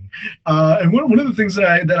learning. And one of the things that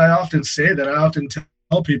I often say, that I often tell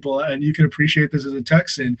people, and you can appreciate this as a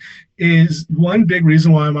Texan, is one big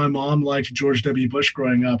reason why my mom liked George W. Bush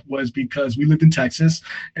growing up was because we lived in Texas,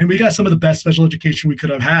 and we got some of the best special education we could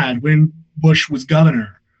have had when Bush was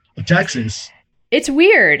governor of Texas. It's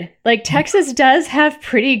weird. Like, Texas does have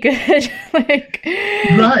pretty good, like,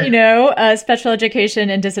 special education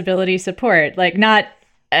and disability support. Like, not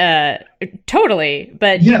totally,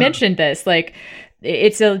 but you mentioned this. Like,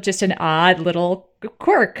 it's just an odd little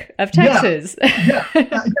quirk of Texas.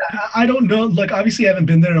 I don't know. Like, obviously, I haven't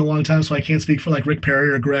been there in a long time, so I can't speak for like Rick Perry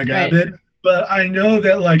or Greg Abbott. But I know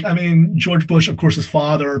that, like, I mean, George Bush, of course, his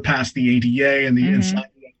father passed the ADA and the inside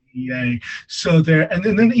ADA. So there, and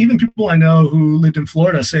then even people I know who lived in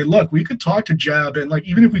Florida say, look, we could talk to Jeb, and like,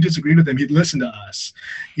 even if we disagreed with him, he'd listen to us,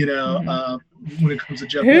 when it comes to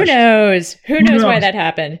Jeb Bush. Who knows why that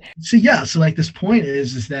happened? So yeah, so like this point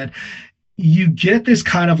is that you get this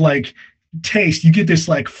kind of like taste, you get this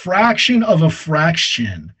like fraction of a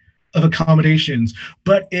fraction of accommodations,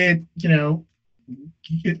 but it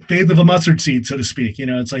faith of a mustard seed, so to speak.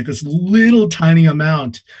 It's like this little tiny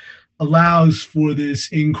amount allows for this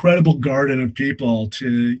incredible garden of people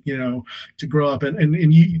to grow up,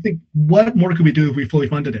 and you think, what more could we do if we fully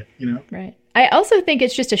funded it? Right. I also think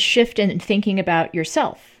it's just a shift in thinking about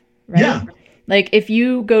yourself, right? Yeah. Like if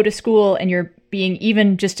you go to school and you're being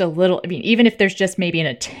even just a little, I mean, even if there's just maybe an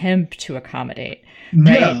attempt to accommodate,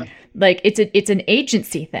 right? Yeah. Like it's an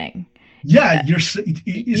agency thing. Yeah,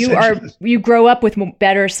 you grow up with a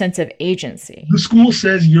better sense of agency. The school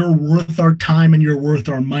says you're worth our time and you're worth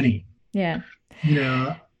our money. Yeah.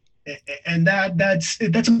 And that's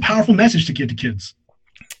a powerful message to give to kids.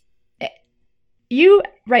 You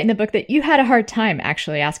write in the book that you had a hard time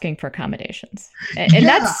actually asking for accommodations, and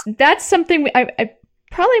that's something I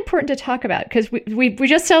probably important to talk about, because we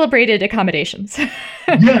just celebrated accommodations.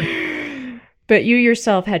 Yeah. But you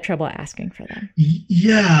yourself had trouble asking for them.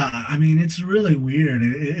 Yeah, I mean, it's really weird,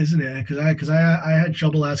 isn't it? Because I had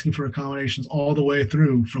trouble asking for accommodations all the way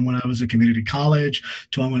through, from when I was at community college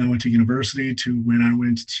to when I went to university to when I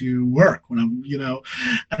went to work. And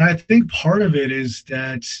I think part of it is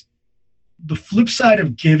that the flip side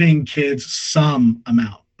of giving kids some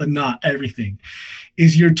amount, but not everything,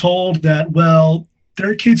 is you're told that, well, there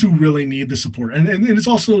are kids who really need the support. And it's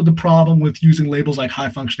also the problem with using labels like high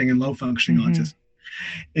functioning and low functioning autism,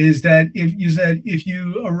 is that if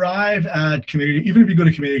you arrive at community, even if you go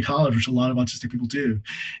to community college, which a lot of autistic people do,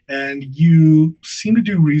 and you seem to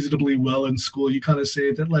do reasonably well in school, you kind of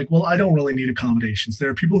say that, like, well, I don't really need accommodations. There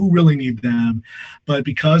are people who really need them, but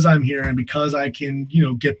because I'm here and because I can,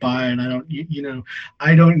 get by, and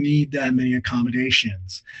I don't need that many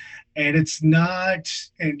accommodations. And it's not,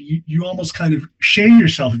 and you almost kind of shame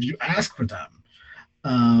yourself if you ask for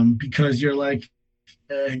them, because you're like,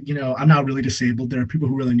 I'm not really disabled. There are people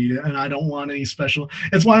who really need it, and I don't want any special.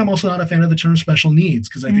 It's why I'm also not a fan of the term special needs,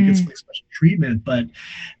 because I think it's like special treatment, but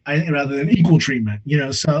rather than equal treatment.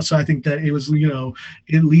 So I think that it was,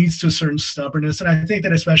 it leads to a certain stubbornness, and I think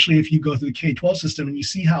that especially if you go through the K-12 system and you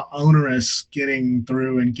see how onerous getting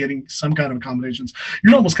through and getting some kind of accommodations,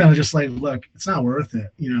 you're almost kind of just like, look, it's not worth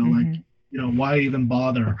it. Like. Why even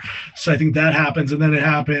bother? So I think that happens. And then it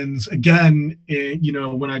happens again,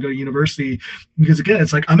 when I go to university, because again,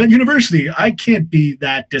 it's like, I'm at university. I can't be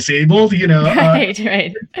that disabled, Right.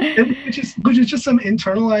 Which is just some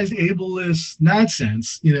internalized ableist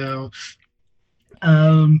nonsense,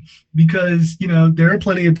 because, there are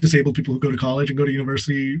plenty of disabled people who go to college and go to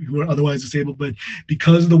university who are otherwise disabled, but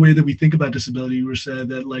because of the way that we think about disability, we're said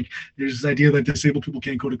that, like, there's this idea that disabled people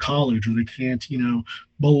can't go to college, or they can't,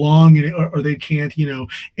 belong in it, or they can't,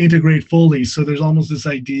 integrate fully. So there's almost this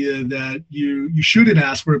idea that you shouldn't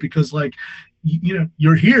ask for it because, like,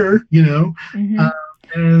 you're here,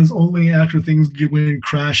 and it's only after things went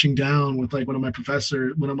crashing down with, like, one of my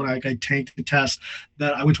professors, when I tanked the test,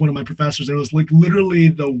 that I went to one of my professors, and it was like literally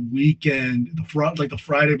the weekend, the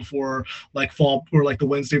Friday before, like, fall, or like the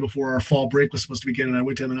Wednesday before our fall break was supposed to begin, and I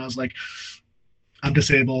went to him and I was like, I'm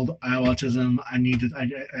disabled, I have autism, I need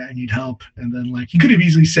help. And then, like, he could have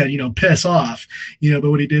easily said, piss off, but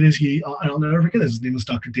what he did is I'll never forget this, his name was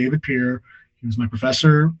Dr. David Peer. He was my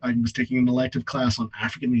professor. I was taking an elective class on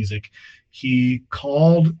African music. He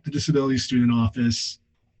called the disability student office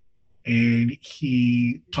and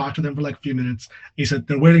he talked to them for like a few minutes. He said,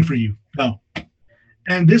 they're waiting for you. Go.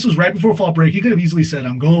 And this was right before fall break. He could have easily said,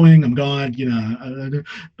 I'm gone,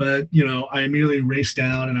 but, I immediately raced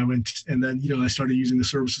down and I went, and then, I started using the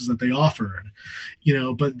services that they offered,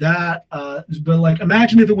 but like,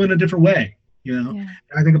 imagine if it went a different way. Yeah.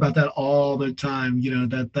 I think about that all the time,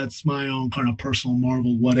 that's my own kind of personal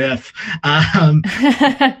Marvel what if. But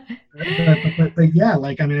yeah,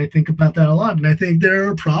 like, I mean, I think about that a lot. And I think there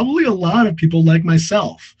are probably a lot of people like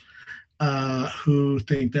myself who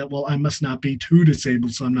think that, well, I must not be too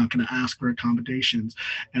disabled, so I'm not going to ask for accommodations.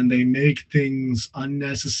 And they make things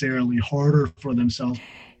unnecessarily harder for themselves.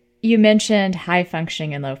 You mentioned high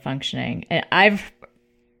functioning and low functioning. And I've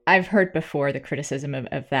heard before the criticism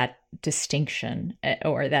of that distinction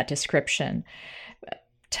or that description.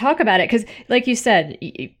 Talk about it, because like you said,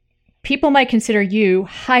 people might consider you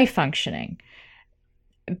high functioning,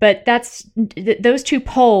 but those two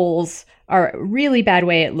poles are a really bad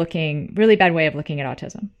way of looking at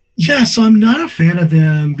autism. Yeah, so I'm not a fan of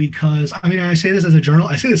them because I mean I say this as a journal.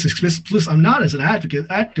 I say this explicitly. I'm not as an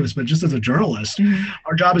activist, but just as a journalist,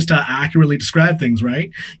 our job is to accurately describe things,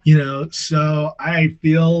 right? So I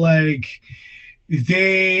feel like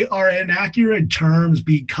they are inaccurate terms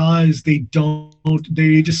because they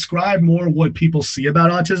describe more what people see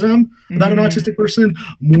about autism, about an autistic person,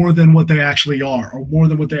 more than what they actually are or more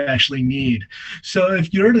than what they actually need. So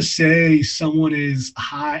if you're to say someone is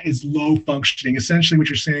low functioning, essentially what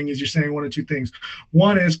you're saying one of two things.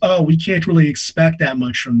 One is, oh, we can't really expect that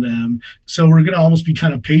much from them, so we're going to almost be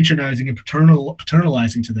kind of patronizing and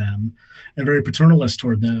paternalizing to them and very paternalist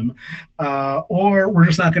toward them, or we're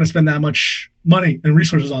just not going to spend that much money and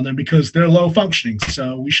resources on them because they're low functioning,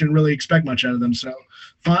 so we shouldn't really expect much out of them. So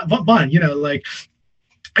fine, like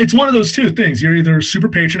it's one of those two things. You're either super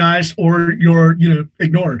patronized or you're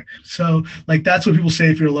ignored. So like that's what people say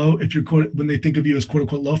if you're when they think of you as quote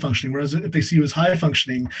unquote low functioning. Whereas if they see you as high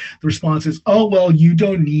functioning, the response is, oh well, you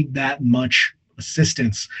don't need that much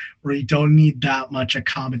assistance or you don't need that much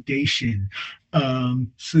accommodation.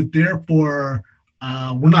 So therefore,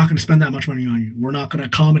 we're not going to spend that much money on you. We're not going to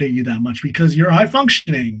accommodate you that much because you're high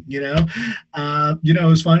functioning. It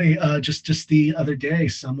was funny. Just the other day,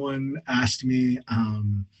 someone asked me.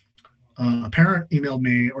 A parent emailed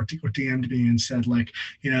me or DM'd me and said, like,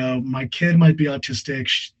 my kid might be autistic.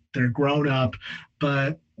 They're grown up,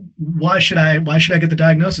 but why should I get the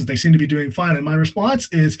diagnosis? They seem to be doing fine. And my response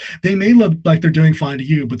is, they may look like they're doing fine to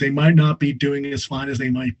you, but they might not be doing as fine as they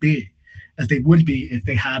would be if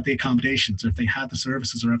they had the accommodations or if they had the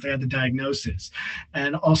services or if they had the diagnosis.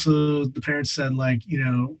 And also the parents said, like,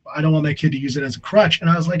 I don't want my kid to use it as a crutch. And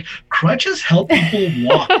I was like, crutches help people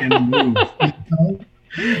walk and move.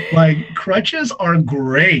 Like crutches are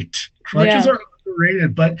great. Crutches are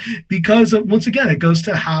underrated, but because of, once again, it goes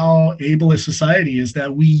to how ableist society is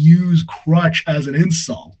that we use crutch as an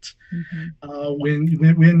insult.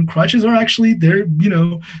 When crutches are actually there, if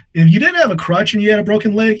you didn't have a crutch and you had a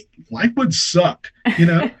broken leg, life would suck, but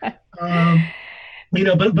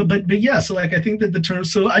yeah. So like, I think that the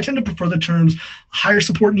terms, so I tend to prefer the terms higher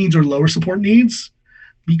support needs or lower support needs,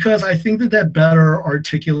 because I think that better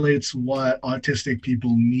articulates what autistic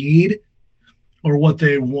people need or what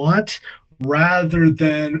they want, rather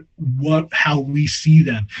than how we see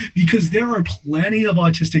them. Because there are plenty of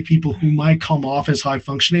autistic people who might come off as high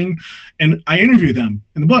functioning, and I interview them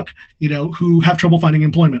in the book, who have trouble finding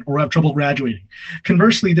employment or have trouble graduating.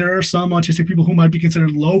 Conversely, there are some autistic people who might be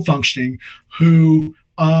considered low functioning who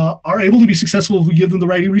are able to be successful if we give them the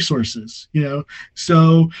right resources,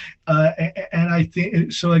 So, and I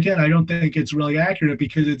think, so again, I don't think it's really accurate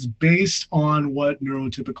because it's based on what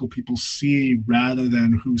neurotypical people see rather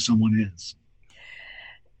than who someone is.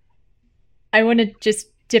 I want to just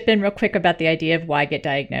dip in real quick about the idea of why get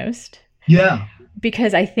diagnosed. Yeah.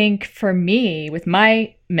 Because I think for me, with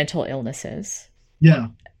my mental illnesses,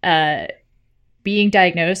 being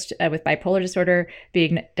diagnosed with bipolar disorder,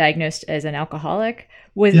 being diagnosed as an alcoholic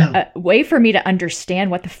was a way for me to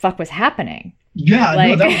understand what the fuck was happening. Yeah,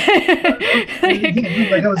 like, no, I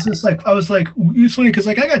was like, it's funny because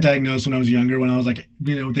like I got diagnosed when I was younger, when I was like,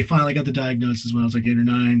 they finally got the diagnosis when I was like 8 or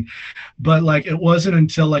 9, but like it wasn't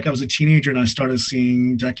until like I was a teenager and I started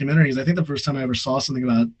seeing documentaries. I think the first time I ever saw something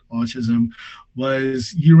about autism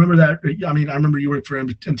was, you remember that? I mean, I remember you worked for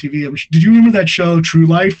MTV. Did you remember that show True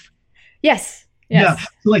Life? Yes. Yeah,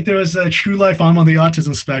 like there was a True Life on the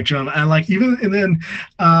autism spectrum, and like and then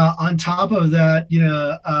on top of that,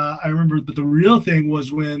 I remember the real thing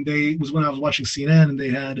was when I was watching CNN and they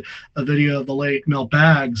had a video of the late Mel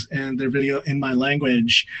Baggs and their video In My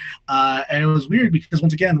Language, and it was weird because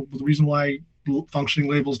once again, the reason why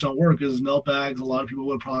functioning labels don't work is Mel Baggs, a lot of people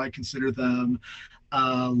would probably consider them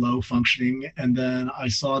low functioning, and then I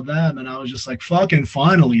saw them and I was just like, fucking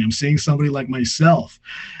finally I'm seeing somebody like myself.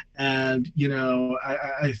 And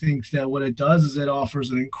I think that what it does is it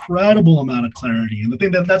offers an incredible amount of clarity. And the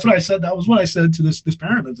thing that's what I said, that was what I said to this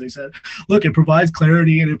parent. They said, look, it provides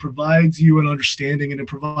clarity and it provides you an understanding and it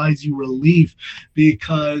provides you relief,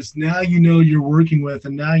 because now you're working with,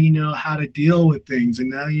 and now you know how to deal with things,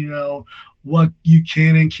 and now you know what you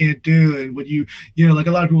can and can't do. And what like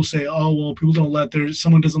a lot of people say, oh, well,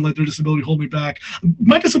 someone doesn't let their disability hold me back.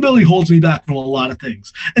 My disability holds me back from a lot of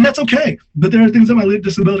things, and that's okay. But there are things that my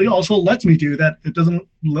disability also lets me do that it doesn't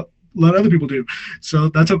let other people do. So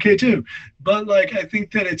that's okay too. But like, I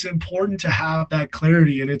think that it's important to have that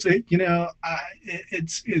clarity, and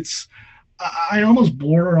I almost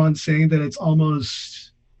border on saying that it's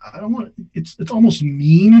almost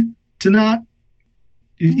mean to not,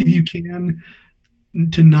 if you can,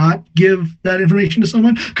 to not give that information to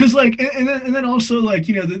someone, because like and then also like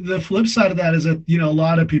the flip side of that is that a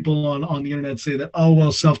lot of people on the internet say that, oh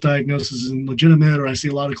well, self-diagnosis isn't legitimate, or I see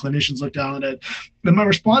a lot of clinicians look down on it. And my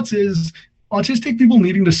response is, autistic people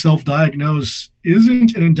needing to self-diagnose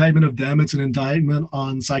isn't an indictment of them, it's an indictment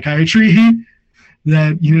on psychiatry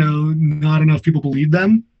that not enough people believe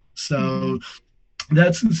them. So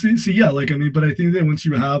that's so yeah, like, I mean, but I think that once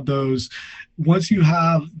you have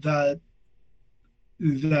that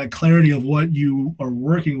clarity of what you are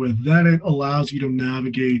working with, then it allows you to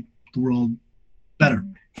navigate the world better.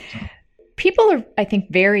 So. People are, I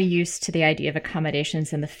think, very used to the idea of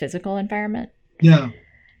accommodations in the physical environment. Yeah.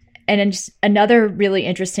 And then just another really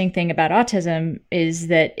interesting thing about autism is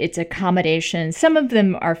that it's accommodations. Some of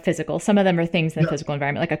them are physical. Some of them are things in the physical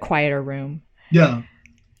environment, like a quieter room. Yeah.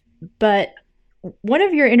 But one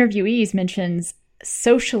of your interviewees mentions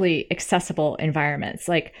socially accessible environments,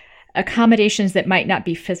 like accommodations that might not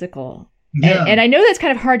be physical. Yeah. And I know that's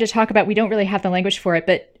kind of hard to talk about. We don't really have the language for it,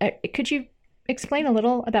 but could you explain a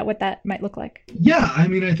little about what that might look like? Yeah, I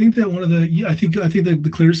mean, I think that I think the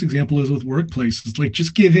clearest example is with workplaces, like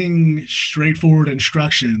just giving straightforward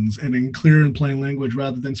instructions and in clear and plain language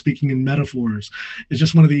rather than speaking in metaphors is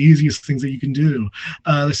just one of the easiest things that you can do.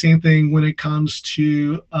 The same thing when it comes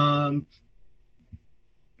to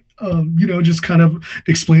just kind of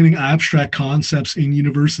explaining abstract concepts in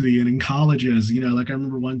university and in colleges. Like I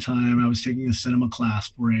remember one time I was taking a cinema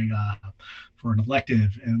class for an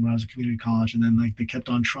elective, and when I was at community college, and then like they kept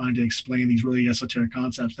on trying to explain these really esoteric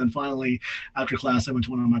concepts. Then finally, after class, I went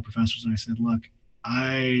to one of my professors and I said, "Look,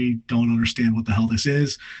 I don't understand what the hell this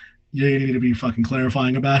is. You need to be fucking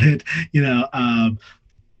clarifying about it."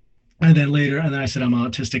 And then I said, I'm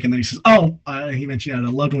autistic. And then he says, he mentioned I had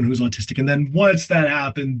a loved one who was autistic. And then once that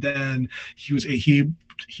happened, then he was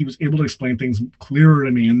able to explain things clearer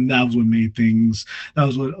to me. And that was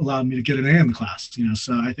what allowed me to get an A in the class,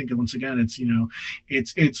 So I think that once again,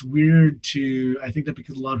 it's weird I think that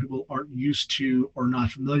because a lot of people aren't used to or not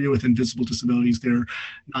familiar with invisible disabilities, they're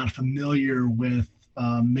not familiar with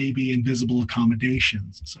maybe invisible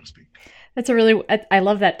accommodations, so to speak. That's I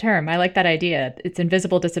love that term. I like that idea. It's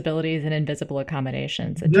invisible disabilities and invisible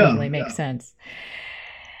accommodations. It totally makes sense.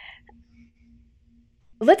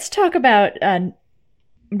 Let's talk about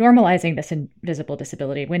normalizing this invisible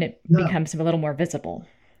disability when it becomes a little more visible.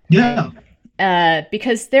 Yeah.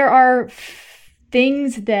 Because there are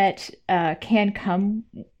things that can come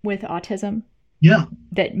with autism. Yeah.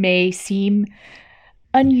 That may seem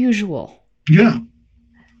unusual. Yeah.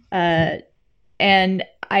 And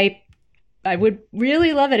I would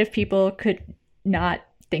really love it if people could not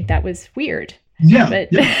think that was weird. Yeah.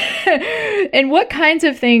 And what kinds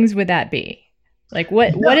of things would that be? Like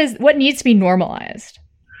what needs to be normalized?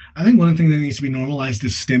 I think one thing that needs to be normalized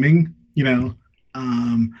is stimming,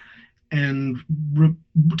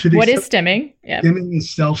 what is stimming? Yep. Stimming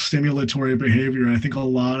is self-stimulatory behavior. I think a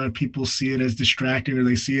lot of people see it as distracting, or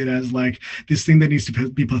they see it as like this thing that needs to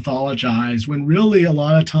be pathologized, when really a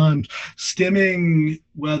lot of times stimming,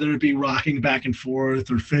 whether it be rocking back and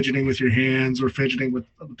forth or fidgeting with your hands or fidgeting with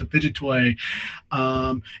the fidget toy,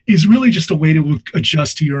 is really just a way to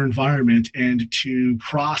adjust to your environment and to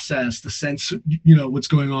process the sense, what's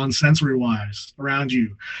going on sensory-wise around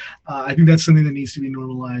you. I think that's something that needs to be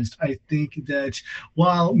normalized. I think that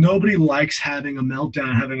while nobody likes having an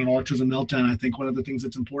autism meltdown, I think one of the things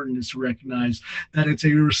that's important is to recognize that it's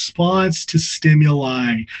a response to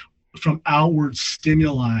stimuli, from outward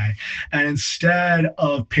stimuli. And instead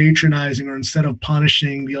of patronizing or instead of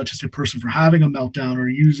punishing the autistic person for having a meltdown or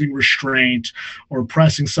using restraint or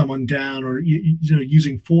pressing someone down or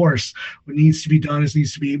using force, what needs to be done what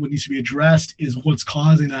needs to be addressed is what's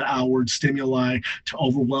causing that outward stimuli to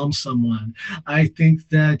overwhelm someone. I think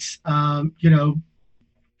that I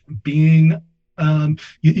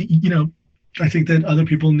think that other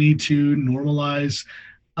people need to normalize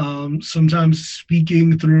sometimes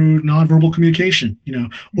speaking through nonverbal communication,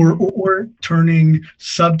 or turning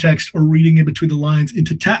subtext or reading in between the lines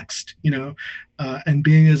into text, and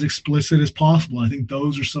being as explicit as possible. I think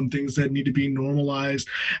those are some things that need to be normalized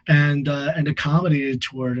and accommodated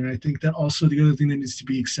toward. And I think that also the other thing that needs to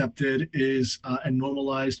be accepted is and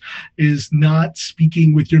normalized is not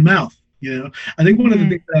speaking with your mouth. I think one of the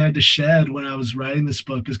things that I had to shed when I was writing this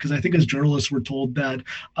book is because I think as journalists we're told that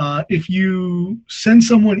if you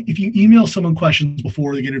email someone questions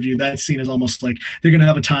before the interview, that's seen as almost like they're going to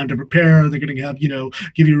have a time to prepare. They're going to have,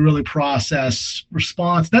 give you a really processed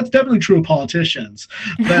response. That's definitely true of politicians.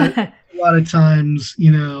 But a lot of times,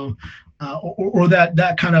 or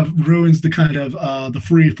that kind of ruins the kind of the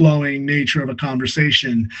free flowing nature of a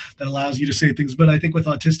conversation that allows you to say things. But I think with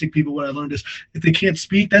autistic people, what I learned is if they can't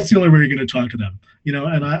speak, that's the only way you're going to talk to them.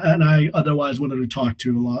 And I otherwise wanted to talk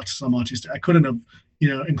to some autistic. I couldn't have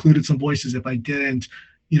included some voices if I didn't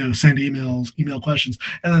send email questions.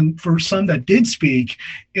 And then for some that did speak,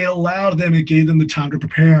 it allowed them, it gave them the time to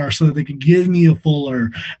prepare so that they could give me a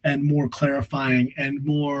fuller and more clarifying and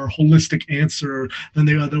more holistic answer than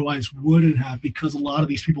they otherwise wouldn't have, because a lot of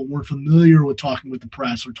these people weren't familiar with talking with the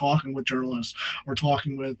press or talking with journalists or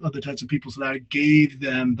talking with other types of people. So that I gave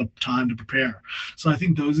them the time to prepare. So I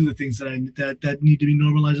think those are the things that need to be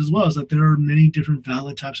normalized as well, is that there are many different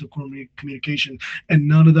valid types of communication, and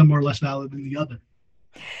none of them are less valid than the other.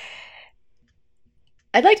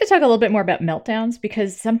 I'd like to talk a little bit more about meltdowns,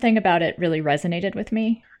 because something about it really resonated with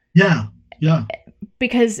me. Yeah.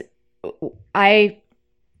 Because I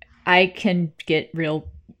can get real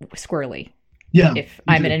squirrely. Yeah. If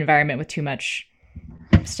I'm in an environment with too much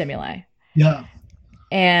stimuli. Yeah.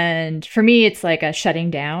 And for me, it's like a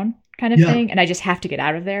shutting down kind of thing, and I just have to get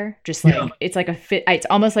out of there. Just like it's like it's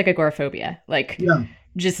almost like agoraphobia. Like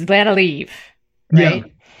just gotta leave, right?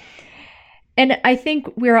 Yeah. And I think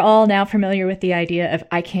we're all now familiar with the idea of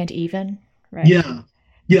I can't even, right? Yeah.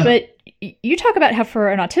 But you talk about how for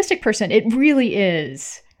an autistic person, it really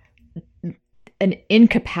is an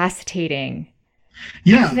incapacitating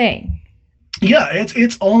thing. Yeah,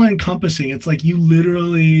 it's all encompassing. It's like you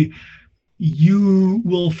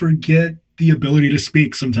will forget the ability to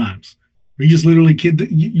speak sometimes. You just literally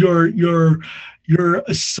your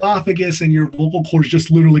esophagus and your vocal cords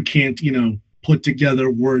just literally can't, put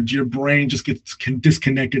together words. Your brain just gets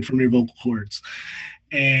disconnected from your vocal cords,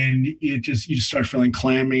 and you just start feeling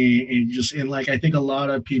clammy, and I think a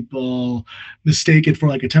lot of people mistake it for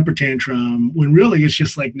like a temper tantrum, when really it's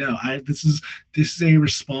just like, no, this is a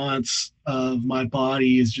response of my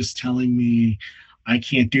body is just telling me I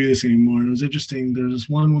can't do this anymore. And it was interesting. There's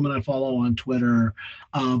one woman I follow on Twitter,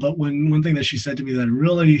 but one thing that she said to me that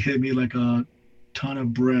really hit me like a ton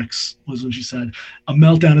of bricks was when she said, a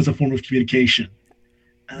meltdown is a form of communication.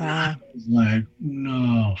 And I was like,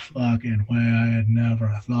 no fucking way. I had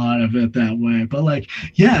never thought of it that way. But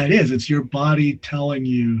it is. It's your body telling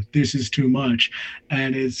you this is too much.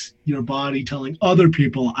 And it's your body telling other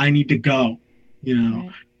people, I need to go,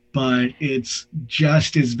 Right. But it's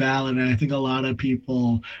just as valid. And I think a lot of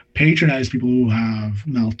people patronize people who have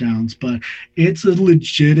meltdowns, but it's a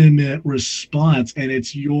legitimate response, and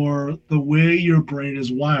it's the way your brain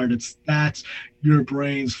is wired. That's your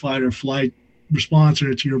brain's fight or flight response,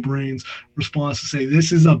 or it's your brain's response to say,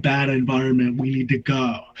 this is a bad environment, we need to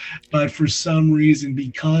go. But for some reason,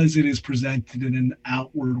 because it is presented in an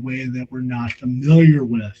outward way that we're not familiar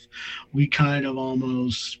with, we kind of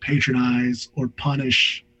almost patronize or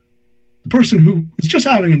punish the person who is just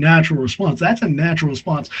having a natural response. That's a natural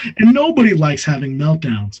response. And nobody likes having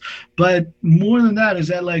meltdowns. But more than that is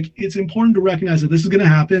that it's important to recognize that this is going to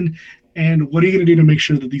happen. And what are you going to do to make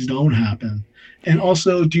sure that these don't happen? And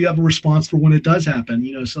also, do you have a response for when it does happen?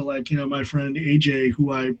 My friend AJ,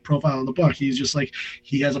 who I profile in the book, he's just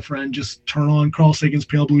he has a friend just turn on Carl Sagan's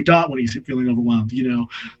Pale Blue Dot when he's feeling overwhelmed,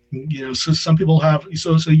 so some people have,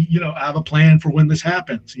 have a plan for when this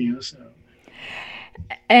happens, so.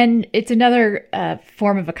 And it's another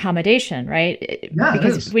form of accommodation, right? Yeah,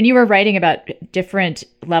 because when you were writing about different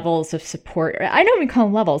levels of support, I don't even call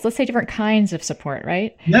them levels, let's say different kinds of support,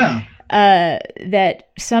 right? Yeah. That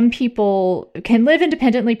some people can live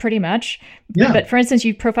independently pretty much. Yeah. But for instance,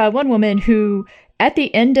 you profiled one woman who, at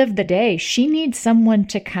the end of the day, she needs someone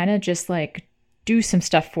to kind of just do some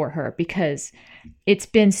stuff for her, because it's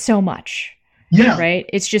been so much. Yeah. Right?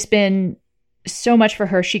 It's just been so much for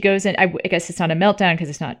her. She goes in, I guess it's not a meltdown because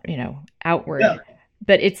it's not, outward,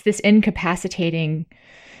 but it's this incapacitating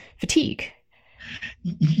fatigue.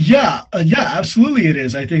 Yeah, absolutely it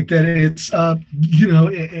is. I think that it's,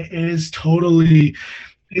 it is totally,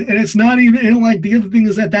 and it's not even, the other thing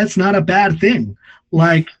is that that's not a bad thing.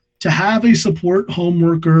 To have a support home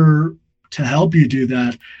worker to help you do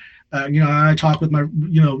that. I talk with my,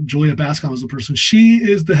 Julia Bascom is the person. She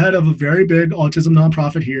is the head of a very big autism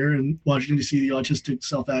nonprofit here in Washington, D.C., the Autistic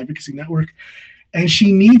Self-Advocacy Network. And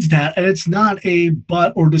she needs that. And it's not a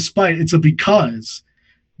but or despite, it's a because.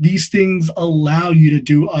 These things allow you to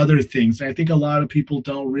do other things. And I think a lot of people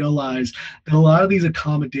don't realize that a lot of these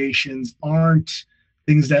accommodations aren't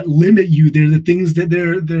things that limit you. They're the things that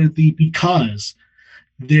they're the because.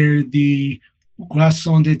 They're the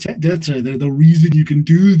raison d'être. They're the reason you can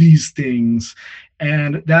do these things.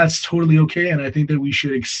 And that's totally okay. And I think that we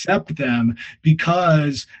should accept them,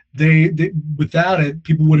 because they without it,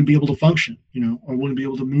 people wouldn't be able to function, or wouldn't be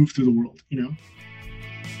able to move through the world,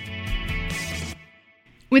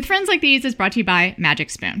 With Friends Like These is brought to you by Magic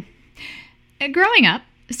Spoon. Growing up,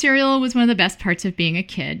 cereal was one of the best parts of being a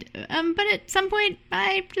kid, but at some point,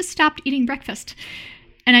 I just stopped eating breakfast.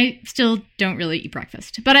 And I still don't really eat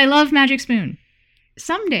breakfast, but I love Magic Spoon.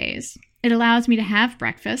 Some days, it allows me to have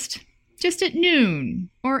breakfast just at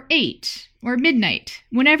noon, or 8, or midnight,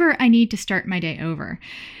 whenever I need to start my day over.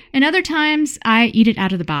 And other times, I eat it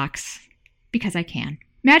out of the box, because I can.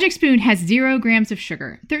 Magic Spoon has 0 grams of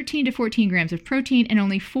sugar, 13 to 14 grams of protein, and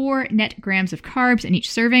only 4 net grams of carbs in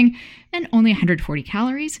each serving, and only 140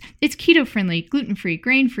 calories. It's keto-friendly, gluten-free,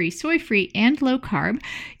 grain-free, soy-free, and low-carb.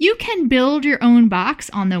 You can build your own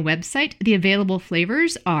box on the website. The available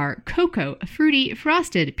flavors are cocoa, fruity,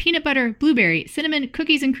 frosted, peanut butter, blueberry, cinnamon,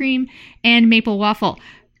 cookies and cream, and maple waffle.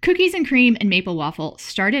 Cookies and cream and maple waffle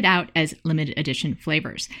started out as limited edition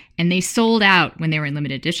flavors, and they sold out when they were in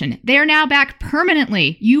limited edition. They are now back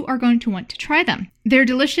permanently. You are going to want to try them. They're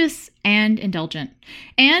delicious and indulgent.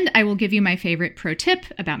 And I will give you my favorite pro tip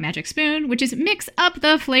about Magic Spoon, which is mix up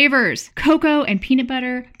the flavors. Cocoa and peanut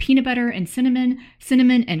butter and cinnamon,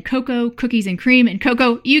 cinnamon and cocoa, cookies and cream and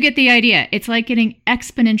cocoa. You get the idea. It's like getting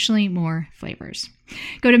exponentially more flavors.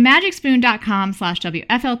 Go to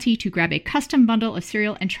magicspoon.com/WFLT to grab a custom bundle of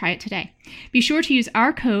cereal and try it today. Be sure to use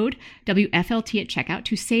our code WFLT at checkout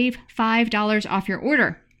to save $5 off your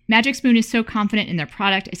order. Magic Spoon is so confident in their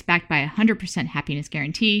product, it's backed by a 100% happiness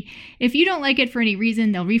guarantee. If you don't like it for any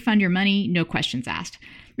reason, they'll refund your money, no questions asked.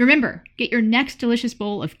 Remember, get your next delicious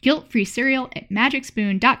bowl of guilt-free cereal at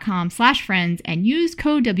magicspoon.com/friends and use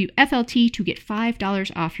code WFLT to get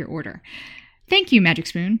 $5 off your order. Thank you, Magic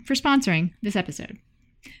Spoon, for sponsoring this episode.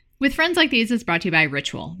 With Friends Like These is brought to you by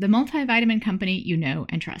Ritual, the multivitamin company you know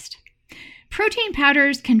and trust. Protein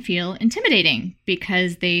powders can feel intimidating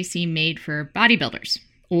because they seem made for bodybuilders,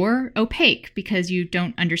 or opaque because you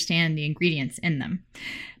don't understand the ingredients in them.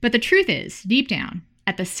 But the truth is, deep down,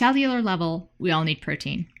 at the cellular level, we all need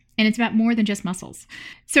protein. And it's about more than just muscles.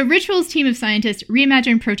 So Ritual's team of scientists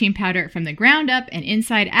reimagined protein powder from the ground up and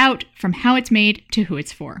inside out, from how it's made to who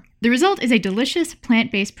it's for. The result is a delicious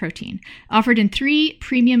plant-based protein, offered in 3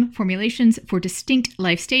 premium formulations for distinct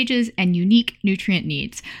life stages and unique nutrient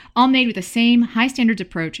needs, all made with the same high standards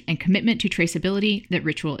approach and commitment to traceability that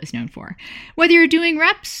Ritual is known for. Whether you're doing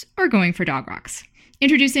reps or going for dog walks.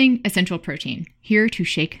 Introducing Essential Protein, here to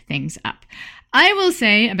shake things up. I will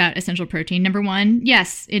say about Essential Protein, number 1,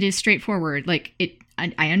 yes, it is straightforward.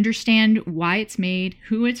 I understand why it's made,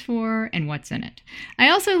 who it's for, and what's in it. I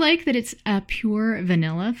also like that it's a pure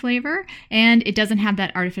vanilla flavor, and it doesn't have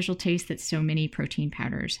that artificial taste that so many protein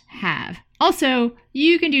powders have. Also,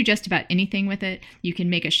 you can do just about anything with it. You can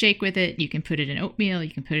make a shake with it. You can put it in oatmeal.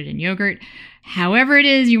 You can put it in yogurt. However it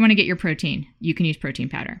is you want to get your protein, you can use protein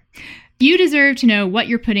powder. You deserve to know what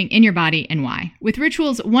you're putting in your body and why. With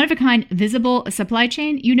Ritual's one-of-a-kind visible supply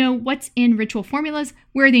chain, you know what's in Ritual formulas,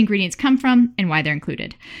 where the ingredients come from, and why they're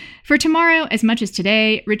included. For tomorrow, as much as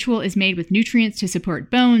today, Ritual is made with nutrients to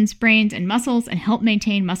support bones, brains, and muscles and help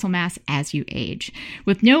maintain muscle mass as you age.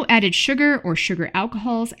 With no added sugar or sugar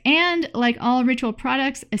alcohols, and like all Ritual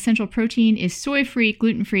products, Essential Protein is soy-free,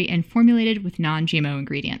 gluten-free, and formulated with non-GMO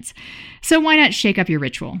ingredients. So why not shake up your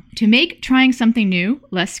Ritual? To make trying something new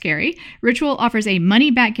less scary, Ritual offers a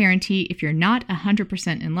money-back guarantee if you're not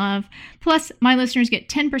 100% in love. Plus, my listeners get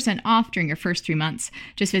 10% off during your first 3 months.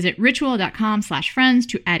 Just visit ritual.com/friends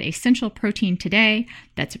to add Essential Protein today.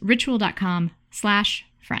 That's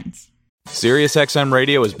ritual.com/friends. SiriusXM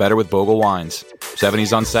Radio is better with Bogle wines.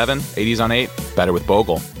 70s on 7, 80s on 8, better with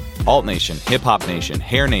Bogle. Alt Nation, Hip Hop Nation,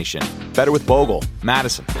 Hair Nation, better with Bogle.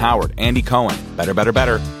 Madison, Howard, Andy Cohen, better, better,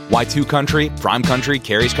 better. Y2 Country, Prime Country,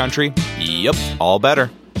 Carrie's Country, yep, all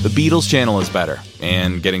better. The Beatles channel is better,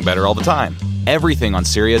 and getting better all the time. Everything on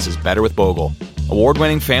Sirius is better with Bogle.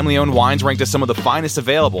 Award-winning family-owned wines ranked as some of the finest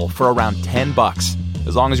available for around $10.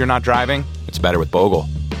 As long as you're not driving, it's better with Bogle.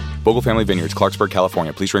 Bogle Family Vineyards, Clarksburg,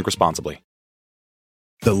 California. Please drink responsibly.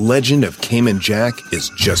 The legend of Cayman Jack is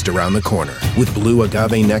just around the corner. With blue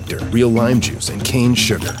agave nectar, real lime juice, and cane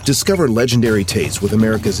sugar. Discover legendary taste with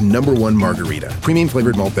America's #1 margarita. Premium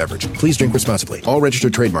flavored malt beverage. Please drink responsibly. All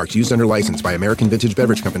registered trademarks used under license by American Vintage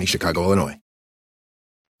Beverage Company, Chicago, Illinois.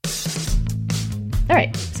 All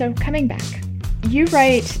right, so coming back. You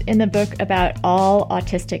write in the book about all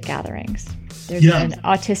autistic gatherings. There's an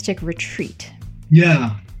autistic retreat.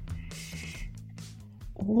 Yeah.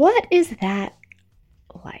 What is that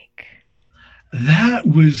like? That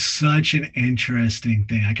was such an interesting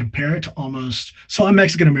thing. I compare it to so I'm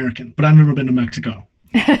Mexican American, but I've never been to Mexico.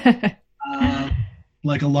 Uh,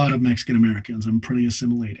 like a lot of Mexican Americans, I'm pretty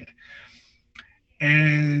assimilated.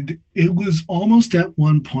 And it was almost at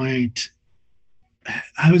one point,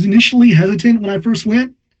 I was initially hesitant when I first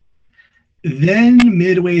went. Then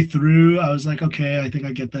midway through, I was like, okay, I think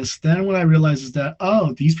I get this. Then what I realized is that,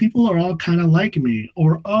 oh, these people are all kind of like me.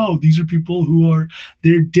 Or, oh, these are people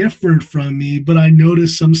they're different from me, but I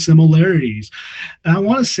noticed some similarities. And I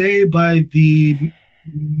want to say by the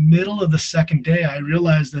middle of the second day, I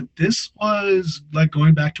realized that this was like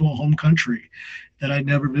going back to a home country that I'd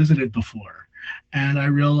never visited before. And I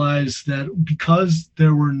realized that because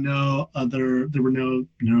there were no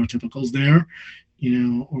neurotypicals there,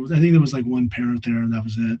 or I think there was like one parent there and that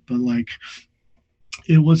was it. But like,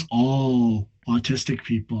 it was all autistic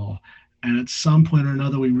people. And at some point or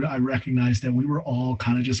another, I recognized that we were all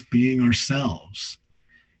kind of just being ourselves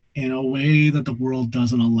in a way that the world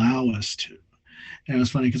doesn't allow us to. And it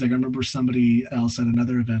was funny because I remember somebody else at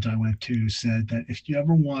another event I went to said that if you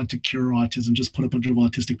ever want to cure autism, just put a bunch of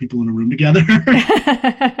autistic people in a room together.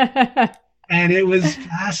 And it was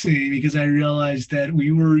fascinating because I realized that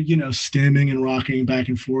we were, stimming and rocking back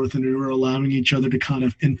and forth, and we were allowing each other to kind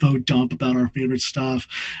of info dump about our favorite stuff.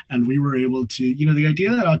 And we were able to, the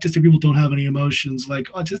idea that autistic people don't have any emotions, like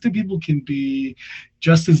autistic people can be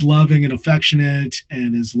just as loving and affectionate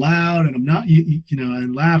and as loud and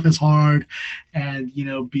and laugh as hard and,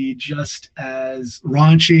 be just as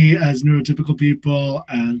raunchy as neurotypical people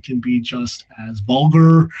and can be just as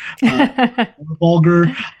vulgar, and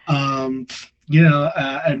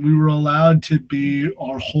we were allowed to be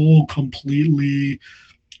our whole completely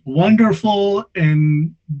wonderful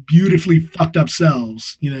and beautifully fucked up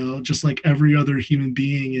selves, just like every other human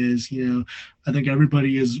being is. I think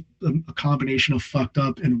everybody is a combination of fucked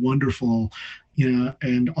up and wonderful,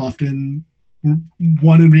 and often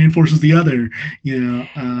one reinforces the other,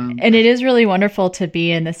 and it is really wonderful to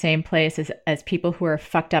be in the same place as people who are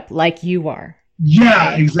fucked up like you are.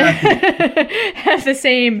 Yeah, exactly. Have the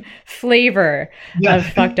same flavor of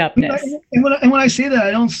fucked upness. And when I say that,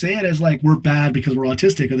 I don't say it as like we're bad because we're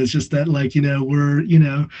autistic. It's just that like,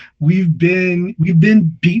 we've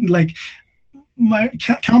been beaten. Like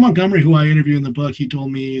Cal Montgomery, who I interview in the book, he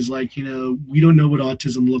told me, he's like, we don't know what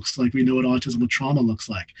autism looks like. We know what autism with trauma looks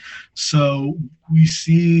like. So we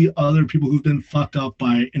see other people who've been fucked up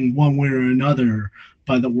in one way or another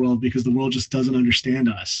by the world because the world just doesn't understand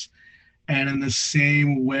us. And in the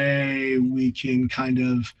same way, we can kind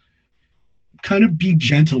of be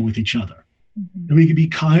gentle with each other. Mm-hmm. And we can be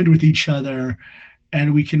kind with each other,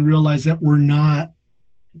 and we can realize that we're not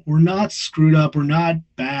screwed up, we're not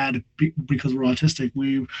bad because we're autistic.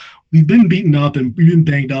 We've been beaten up and we've been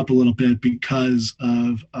banged up a little bit because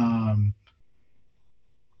of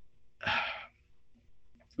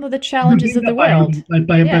the challenges of the world,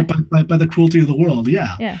 by the cruelty of the world.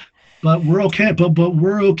 Yeah. But we're okay. But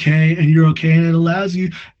we're okay, and you're okay, and it allows you.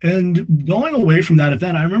 And going away from that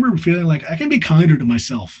event, I remember feeling like I can be kinder to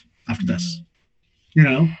myself after this,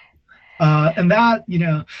 and that,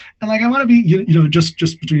 and like I want to be,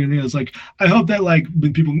 just between you, it's like I hope that like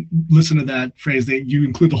when people listen to that phrase, that you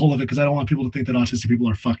include the whole of it, because I don't want people to think that autistic people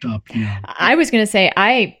are fucked up. I was going to say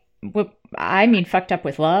I mean fucked up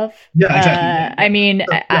with love. Yeah, exactly. I mean,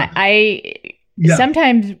 I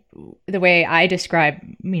sometimes the way I describe,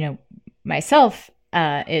 myself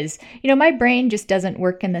is, my brain just doesn't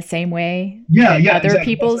work in the same way other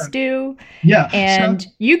people's do. Yeah. And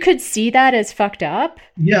you could see that as fucked up.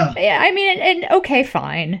 Yeah. I mean, and okay,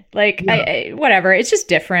 fine. Like, I whatever. It's just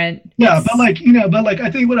different. Yeah. But I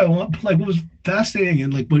think what I want, like what was fascinating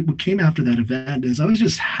and like what came after that event is I was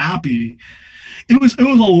just happy. It was a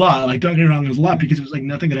lot. Like, don't get me wrong, it was a lot because it was like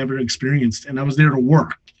nothing I'd ever experienced. And I was there to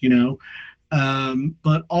work,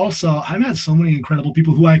 but also I met so many incredible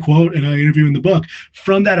people who I quote and I interview in the book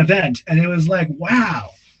from that event. And it was like, wow,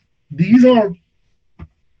 these are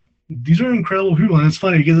incredible people. And it's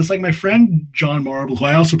funny because it's like my friend, John Marble, who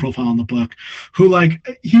I also profile in the book, who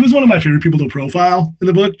like, he was one of my favorite people to profile in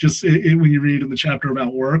the book. Just when you read in the chapter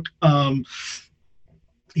about work,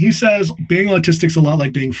 he says, being autistic's a lot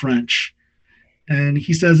like being French. And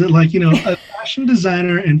he says that, like, a fashion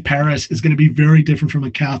designer in Paris is going to be very different from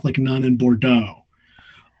a Catholic nun in Bordeaux.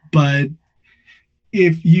 But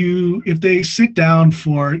if they sit down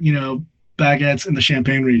for, baguettes in the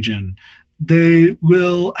Champagne region, they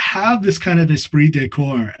will have this kind of esprit de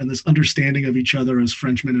corps and this understanding of each other as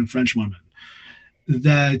Frenchmen and Frenchwomen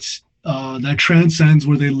that that transcends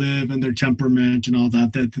where they live and their temperament and all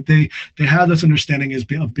that. That they have this understanding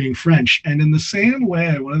of being French. And in the same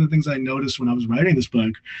way, one of the things I noticed when I was writing this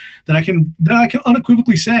book that I can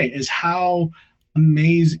unequivocally say is how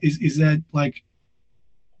amazed is that, like,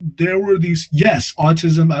 there were these, yes,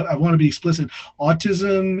 autism, I want to be explicit,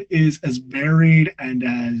 autism is as varied and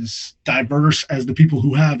as diverse as the people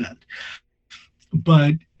who have it.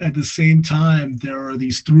 But at the same time, there are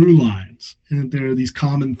these through lines and there are these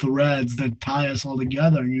common threads that tie us all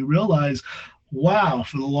together. And you realize, wow,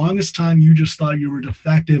 for the longest time, you just thought you were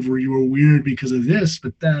defective or you were weird because of this.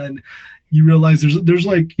 But then you realize there's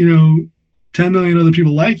like, 10 million other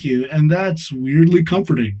people like you. And that's weirdly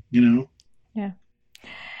comforting, Yeah.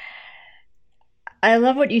 I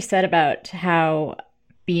love what you said about how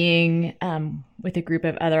being with a group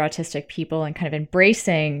of other autistic people and kind of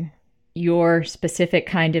embracing your specific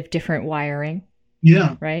kind of different wiring.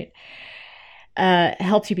 Yeah. Right.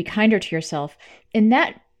 Helps you be kinder to yourself. And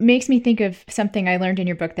that makes me think of something I learned in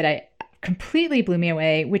your book that I completely blew me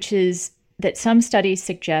away, which is that some studies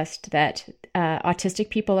suggest that autistic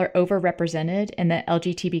people are overrepresented in the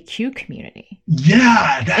LGBTQ community.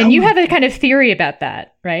 Yeah. And you have a kind of theory about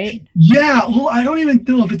that, right? Yeah. Well, I don't even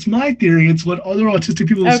know if it's my theory. It's what other autistic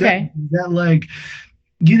people have said. That, like,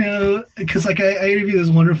 because like I interviewed this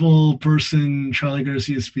wonderful person, Charlie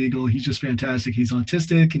Garcia Spiegel. He's just fantastic. He's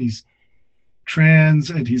autistic and he's trans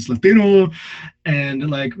and he's Latino. And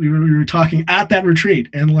like we were talking at that retreat,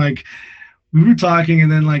 and like we were talking,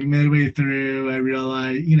 and then like midway through, I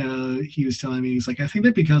realized, he was telling me, he's like, I think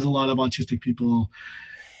that because a lot of autistic people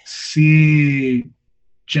see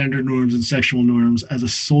gender norms and sexual norms as a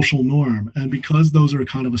social norm, and because those are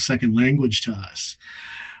kind of a second language to us,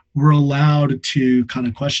 we're allowed to kind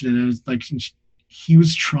of question it. And it's like he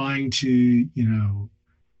was trying to,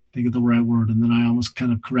 think of the right word, and then I almost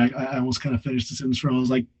kind of finished the sentence wrong. I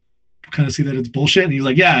was like, kind of see that it's bullshit, and he's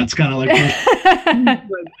like, yeah, it's kind of like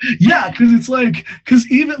yeah, because it's like, because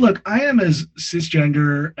even look, I am as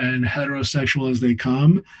cisgender and heterosexual as they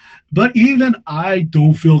come, but even I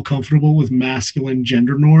don't feel comfortable with masculine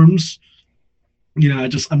gender norms. I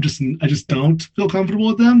just don't feel comfortable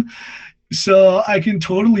with them. So I can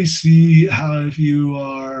totally see how if you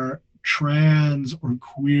are trans or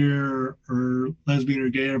queer or lesbian or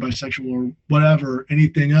gay or bisexual or whatever,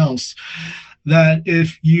 anything else, that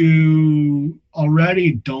if you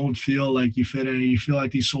already don't feel like you fit in, you feel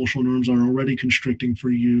like these social norms are already constricting for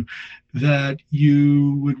you, that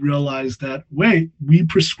you would realize that, wait, we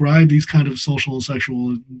prescribe these kind of social and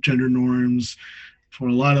sexual gender norms for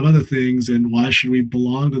a lot of other things, and why should we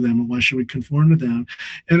belong to them, and why should we conform to them?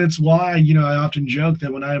 And it's why, I often joke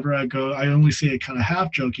that whenever I go, I only say it kind of half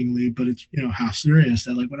jokingly, but it's, half serious,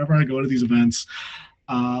 that like whenever I go to these events,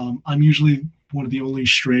 I'm usually one of the only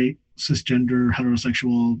straight, cisgender,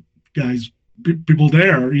 heterosexual guys, people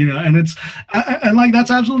there, and it's, and like, that's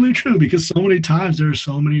absolutely true, because so many times there are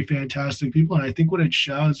so many fantastic people. And I think what it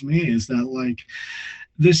shows me is that like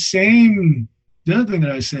the other thing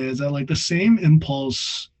that I say is that like the same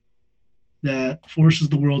impulse that forces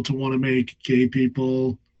the world to want to make gay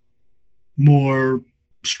people more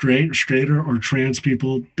straighter, or trans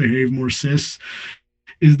people behave more cis,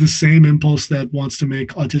 is the same impulse that wants to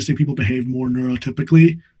make autistic people behave more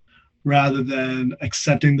neurotypically, rather than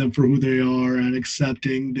accepting them for who they are and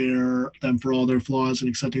accepting them for all their flaws and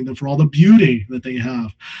accepting them for all the beauty that they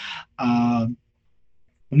have.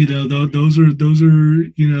 Those are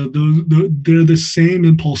they're the same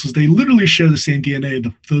impulses. They literally share the same DNA.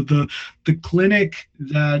 The clinic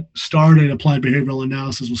that started applied behavioral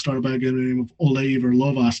analysis was started by a guy named the name of Ole Iver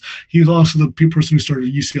Lovaas. He was also the person who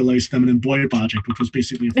started UCLA's Feminine Boy Project, which was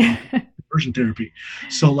basically a conversion therapy.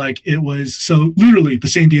 So like it was literally the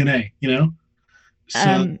same DNA,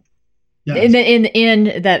 So yeah.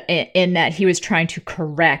 In that he was trying to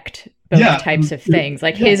correct both types of things.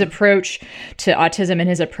 Like his approach to autism and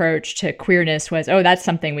his approach to queerness was, that's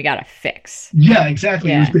something we got to fix. Yeah, exactly.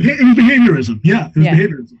 Yeah. It was behaviorism. Yeah, it was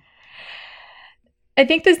behaviorism. I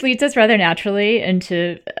think this leads us rather naturally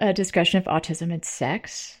into a discussion of autism and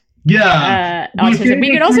sex. Yeah. Autism.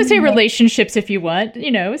 We could also say relationships if you want,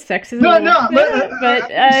 sex is but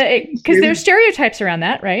because there's stereotypes around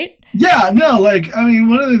that, right? Yeah, no, like, I mean,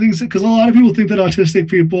 one of the things, because a lot of people think that autistic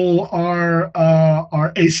people are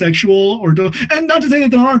asexual or don't, and not to say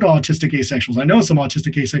that there aren't autistic asexuals. I know some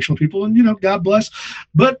autistic asexual people, and, God bless.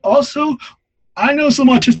 But also, I know some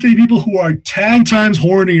autistic people who are 10 times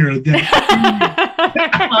hornier than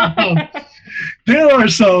there are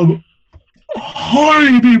some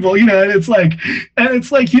horny people, and it's like, I've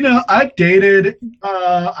dated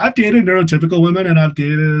neurotypical women, and I've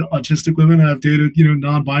dated autistic women, and I've dated,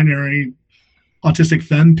 non-binary autistic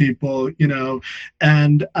femme people,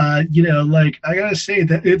 and like I gotta say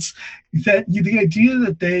that it's that the idea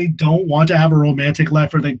that they don't want to have a romantic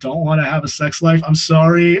life or they don't want to have a sex life. I'm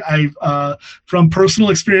sorry, I from personal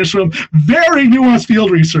experience, from very nuanced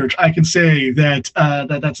field research, I can say that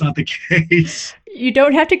that's not the case. You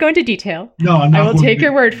don't have to go into detail. No, I'm not. I will take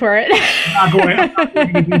your word for it. I'm not going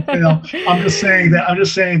into detail. I'm just saying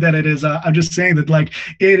that it is. I'm just saying that like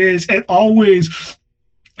it is. It always.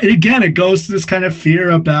 And again, it goes to this kind of fear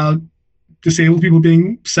about disabled people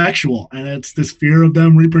being sexual, and it's this fear of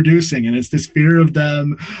them reproducing, and it's this fear of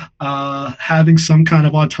them having some kind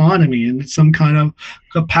of autonomy and some kind of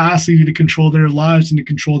capacity to control their lives and to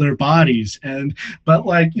control their bodies. But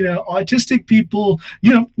like, autistic people,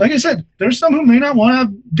 like I said, there's some who may not want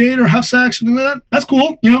to date or have sex and that. That's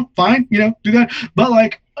cool, fine, do that. But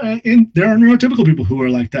like, there are neurotypical people who are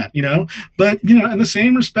like that, but in the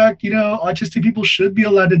same respect, autistic people should be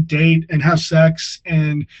allowed to date and have sex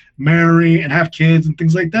and marry and have kids and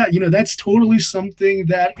things like that. That's totally something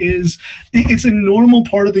that it's a normal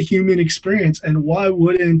part of the human experience. And why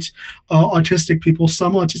wouldn't some autistic people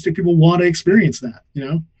want to experience that?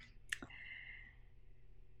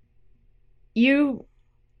 You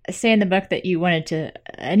say in the book that you wanted to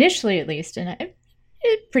initially, at least, and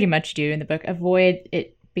it pretty much do in the book, avoid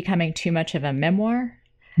it becoming too much of a memoir.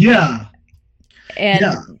 Yeah.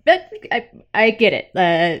 But I get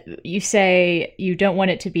it. You say you don't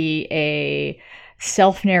want it to be a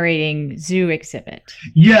self-narrating zoo exhibit.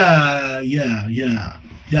 Yeah.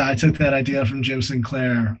 I took that idea from Jim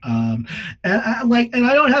Sinclair. And I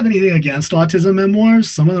don't have anything against autism memoirs.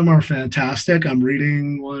 Some of them are fantastic. I'm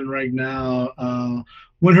reading one right now.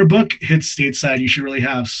 When her book hits stateside, you should really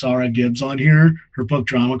have Sarah Gibbs on here. Her book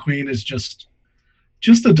Drama Queen is just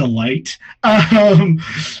a delight.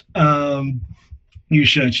 You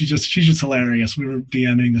should. She's just hilarious. We were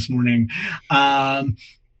DMing this morning.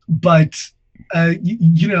 But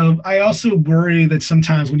I also worry that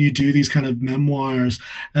sometimes when you do these kind of memoirs,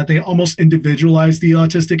 that they almost individualize the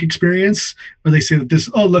autistic experience, or they say that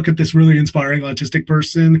look at this really inspiring autistic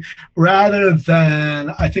person, rather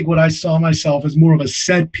than, I think what I saw myself as more of a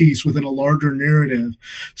set piece within a larger narrative.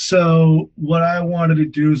 So what I wanted to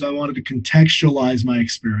do is I wanted to contextualize my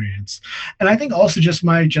experience. And I think also just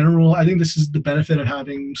my general, I think this is the benefit of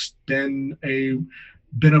having been a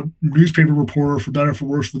newspaper reporter, for better or for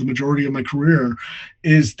worse, for the majority of my career,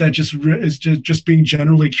 is that just being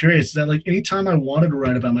generally curious. That like anytime I wanted to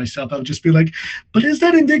write about myself, I would just be like, but is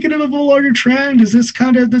that indicative of a larger trend? Is this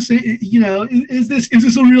kind of this, is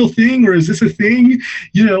this a real thing, or is this a thing,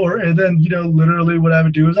 and then literally what I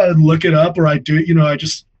would do is I would look it up, or I do it, I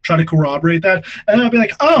just try to corroborate that, and I'd be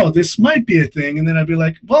like, oh, this might be a thing, and then I'd be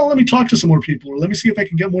like, well, let me talk to some more people, or let me see if I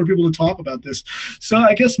can get more people to talk about this. So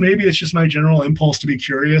I guess maybe it's just my general impulse to be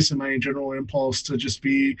curious and my general impulse to just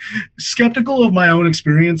be skeptical of my own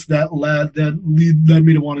experience that led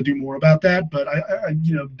me to want to do more about that. But I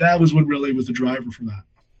that was what really was the driver for that.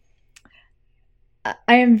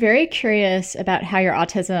 I am very curious about how your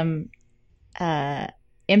autism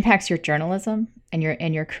impacts your journalism and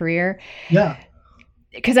your career. Yeah.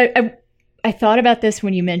 Because I thought about this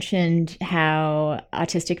when you mentioned how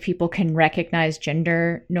autistic people can recognize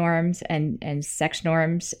gender norms and sex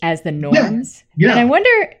norms as the norms. Yeah. And I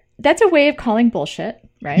wonder, that's a way of calling bullshit,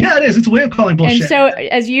 right? Yeah, it is. It's a way of calling bullshit. And so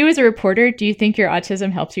as you as a reporter, do you think your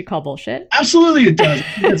autism helps you call bullshit? Absolutely it does.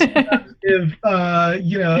 If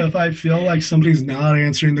I feel like somebody's not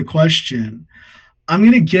answering the question, I'm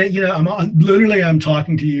going to get, I'm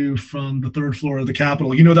talking to you from the third floor of the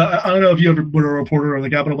Capitol. I don't know if you ever were a reporter on the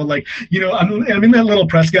Capitol, but I'm in that little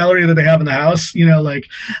press gallery that they have in the house, literally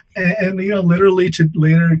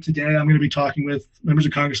later today, I'm going to be talking with members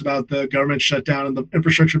of Congress about the government shutdown and the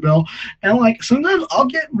infrastructure bill. And sometimes I'll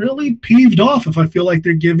get really peeved off if I feel like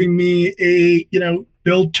they're giving me a,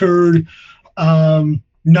 filtered,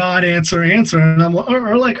 not answer, and I'm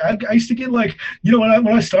I used to get when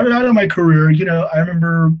I started out in my career, I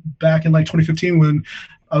remember back in 2015 when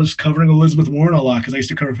I was covering Elizabeth Warren a lot, because I used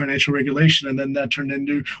to cover financial regulation, and then that turned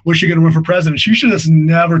into, was she going to run for president? She should have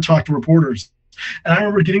never talked to reporters. And I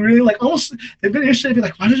remember getting really almost, they've been interested. I'd be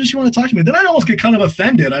like, why doesn't she want to talk to me? Then I'd almost get kind of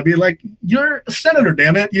offended. I'd be like, you're a senator,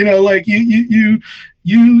 damn it.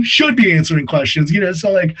 You should be answering questions,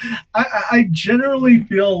 So I generally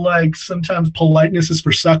feel like sometimes politeness is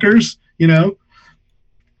for suckers, Now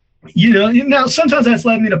sometimes that's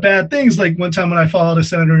led me to bad things. Like one time when I followed a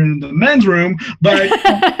senator in the men's room, but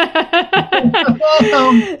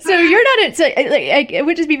so you're not. So it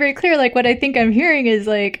would just be very clear. What I think I'm hearing is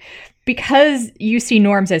because you see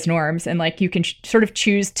norms as norms, and you can sort of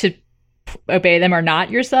choose to obey them or not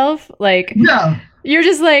yourself. Yeah. You're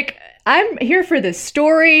just like, I'm here for this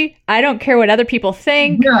story. I don't care what other people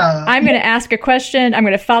think. Yeah. I'm going to ask a question. I'm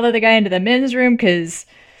going to follow the guy into the men's room because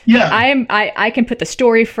I can put the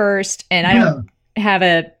story first, and I don't have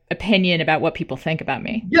a opinion about what people think about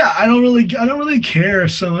me. Yeah, I don't really care.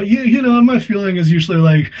 So my feeling is usually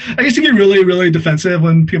like, I used to get really, really defensive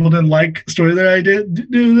when people didn't like a story that I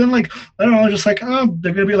did do. Then like, I don't know, just like, oh,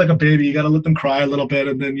 they're gonna be like a baby. You got to let them cry a little bit,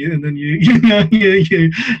 and then you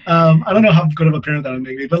I don't know how good of a parent that would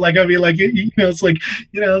make me, but like, I mean, like, it's like,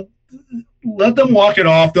 let them walk it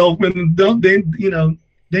off.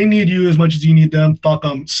 They need you as much as you need them. Fuck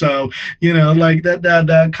them. So, like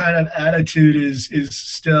that kind of attitude is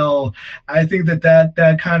still, I think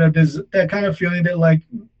that kind of feeling that, like,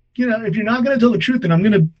 if you're not going to tell the truth, then I'm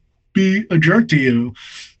going to be a jerk to you.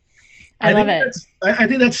 I love it. I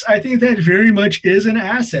think that very much is an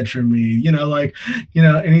asset for me.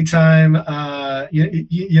 Anytime, I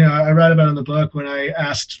write about in the book when I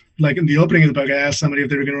asked, like in the opening of the book, I asked somebody if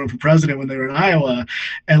they were going to run for president when they were in Iowa,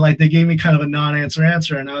 and like they gave me kind of a non-answer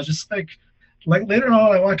answer, and I was just like later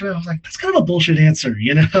on I walked away, I was like, that's kind of a bullshit answer,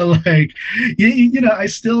 like, I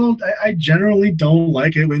generally don't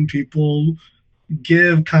like it when people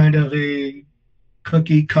give kind of a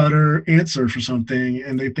cookie cutter answer for something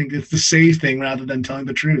and they think it's the safe thing rather than telling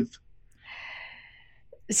the truth.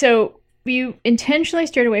 So you intentionally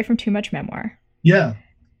steered away from too much memoir. Yeah.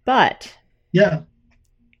 But yeah,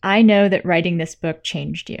 I know that writing this book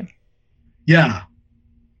changed you. Yeah.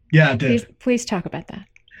 Yeah, it did. Please talk about that.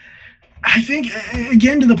 I think,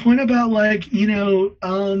 again, to the point about like,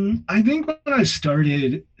 I think when I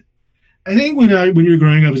started, I think when you're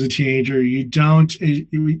growing up as a teenager, you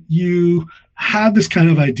have this kind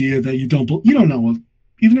of idea that you don't know what,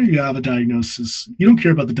 even if you have a diagnosis, you don't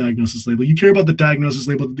care about the diagnosis label. You care about the diagnosis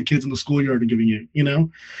label that the kids in the schoolyard are giving you,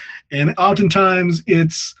 and oftentimes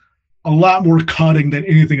it's a lot more cutting than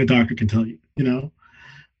anything a doctor can tell you, and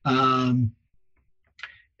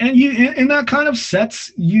that kind of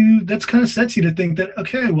sets you to think that,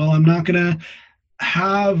 okay, well, I'm not going to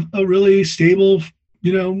have a really stable,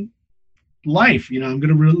 life, I'm going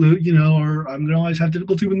to really, or I'm going to always have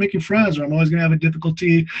difficulty with making friends, or I'm always going to have a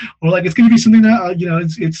difficulty, or like, it's going to be something that,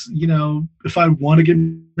 it's if I want to get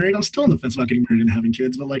married, I'm still on the fence about getting married and having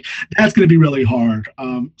kids, but like, that's going to be really hard.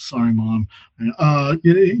 Sorry, Mom. Like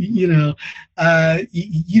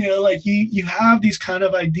you have these kind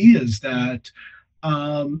of ideas that,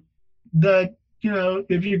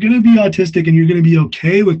 if you're going to be autistic and you're going to be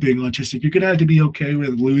okay with being autistic, you're going to have to be okay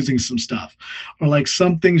with losing some stuff, or like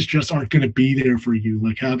some things just aren't going to be there for you,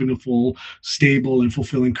 like having a full, stable and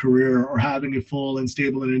fulfilling career, or having a full and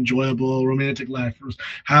stable and enjoyable romantic life, or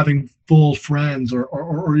having full friends,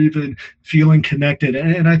 or even feeling connected.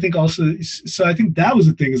 And I think also, so I think that was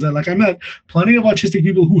the thing, is that like I met plenty of autistic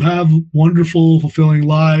people who have wonderful, fulfilling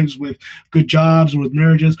lives with good jobs or with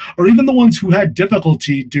marriages, or even the ones who had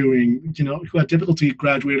difficulty who had difficulty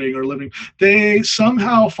graduating or living, they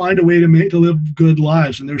somehow find a way to live good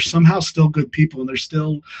lives, and they're somehow still good people, and they're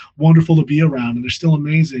still wonderful to be around, and they're still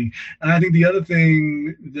amazing. And I think the other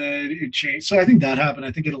thing that it changed, so I think that happened,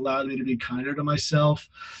 I think it allowed me to be kinder to myself.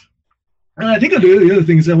 And I think the other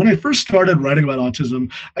thing is that when I first started writing about autism,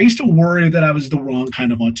 I used to worry that I was the wrong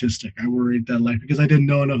kind of autistic. I worried that, like, because I didn't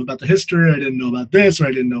know enough about the history, I didn't know about this, or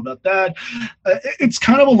I didn't know about that. It's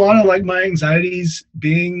kind of a lot of like my anxieties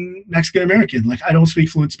being Mexican American. Like, I don't speak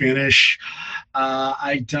fluent Spanish.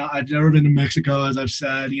 I've never been to Mexico, as I've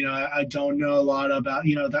said. I don't know a lot about,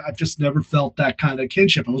 that I've just never felt that kind of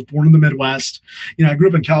kinship. I was born in the Midwest. I grew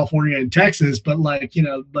up in California and Texas, but like,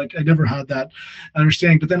 I never had that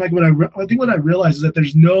understanding. But then like I think what I realized is that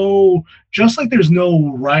there's no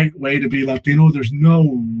right way to be Latino, there's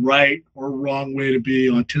no right or wrong way to be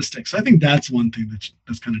autistic. So I think that's one thing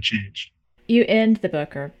that's kind of changed. You end the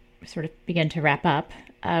book, or sort of begin to wrap up,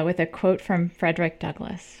 with a quote from Frederick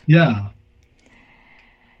Douglass. Yeah.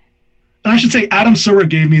 I should say Adam Serwer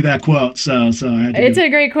gave me that quote, so I had to It's a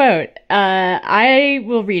great quote. I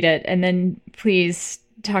will read it, and then please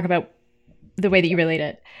talk about the way that you relate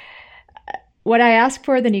it. What I ask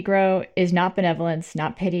for the Negro is not benevolence,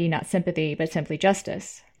 not pity, not sympathy, but simply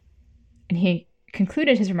justice. And he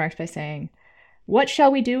concluded his remarks by saying, "What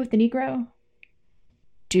shall we do with the Negro?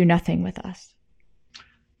 Do nothing with us."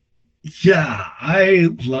 Yeah,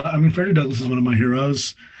 Frederick Douglass is one of my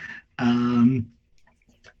heroes.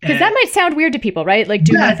 Because that might sound weird to people, right? Like,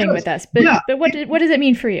 do nothing with us. But what does it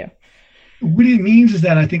mean for you? What it means is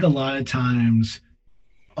that I think a lot of times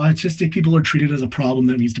autistic people are treated as a problem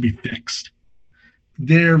that needs to be fixed.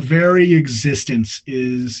 Their very existence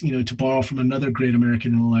is, to borrow from another great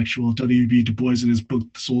American intellectual, W.B. Du Bois, in his book,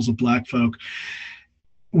 The Souls of Black Folk,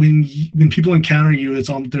 when people encounter you,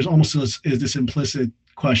 there's almost this implicit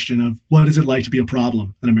question of what is it like to be a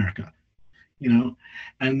problem in America,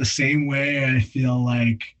 And the same way, I feel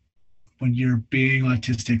like when you're being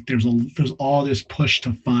autistic, there's all this push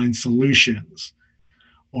to find solutions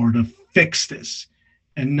or to fix this,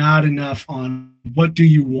 and not enough on what do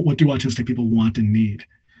autistic people want and need,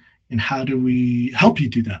 and how do we help you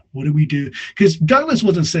do that? What do we do? Because Douglas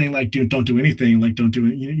wasn't saying like, don't do anything, like don't do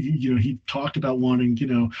it. He talked about wanting,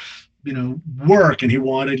 work, and he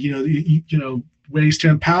wanted, ways to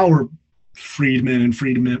empower freedmen and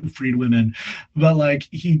freed women, but like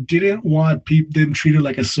he didn't want them treated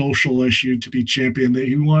like a social issue to be championed.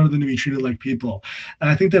 He wanted them to be treated like people. And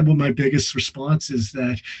I think that what my biggest response is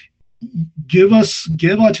that give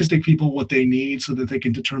autistic people what they need so that they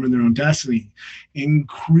can determine their own destiny,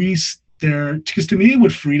 because to me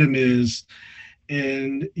what freedom is,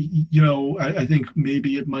 and I think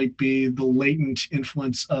maybe it might be the latent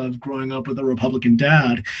influence of growing up with a Republican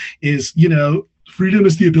dad, is freedom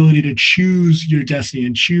is the ability to choose your destiny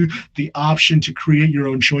and choose the option to create your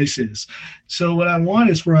own choices. So what I want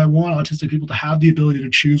is I want autistic people to have the ability to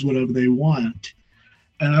choose whatever they want.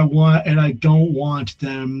 And I don't want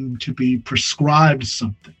them to be prescribed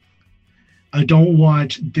something. I don't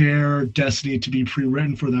want their destiny to be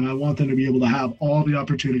pre-written for them. I want them to be able to have all the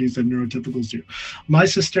opportunities that neurotypicals do. My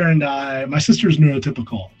sister is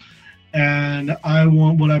neurotypical. And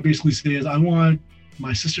what I basically say is I want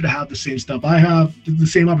my sister to have the same stuff I have, the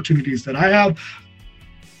same opportunities that I have,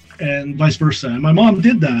 and vice versa. And my mom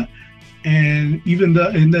did that. And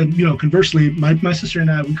then conversely, my sister and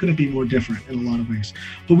I, we couldn't be more different in a lot of ways,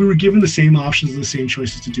 but we were given the same options and the same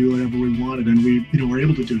choices to do whatever we wanted, and we were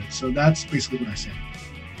able to do it. So that's basically what I say.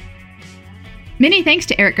 Many thanks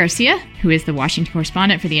to Eric Garcia, who is the Washington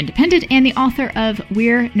correspondent for The Independent and the author of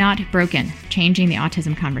We're Not Broken: Changing the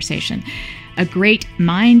Autism Conversation, a great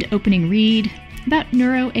mind-opening read about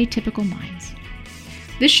neuroatypical minds.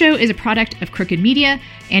 This show is a product of Crooked Media.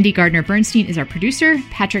 Andy Gardner-Bernstein is our producer.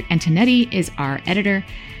 Patrick Antonetti is our editor.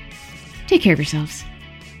 Take care of yourselves.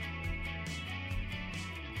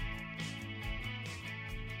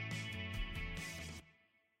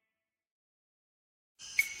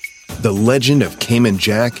 The legend of Cayman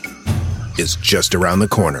Jack is just around the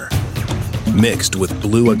corner. Mixed with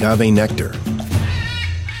blue agave nectar,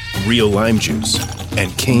 real lime juice,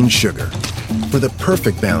 and cane sugar for the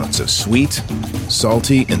perfect balance of sweet,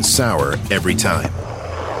 salty, and sour every time.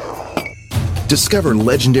 Discover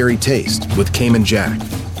legendary taste with Cayman Jack,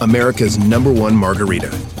 America's #1 margarita.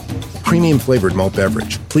 Premium flavored malt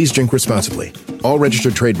beverage. Please drink responsibly. All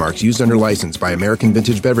registered trademarks used under license by American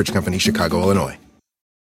Vintage Beverage Company, Chicago, Illinois.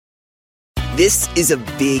 This is a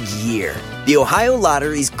big year. The Ohio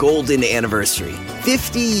Lottery's golden anniversary.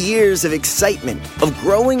 50 years of excitement, of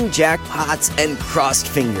growing jackpots and crossed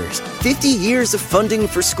fingers. 50 years of funding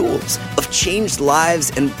for schools, of changed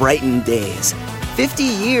lives and brightened days. 50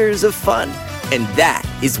 years of fun, and that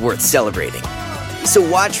is worth celebrating. So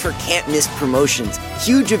watch for can't-miss promotions,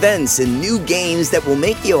 huge events, and new games that will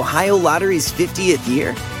make the Ohio Lottery's 50th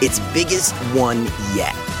year its biggest one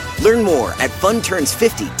yet. Learn more at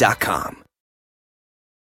funturns50.com.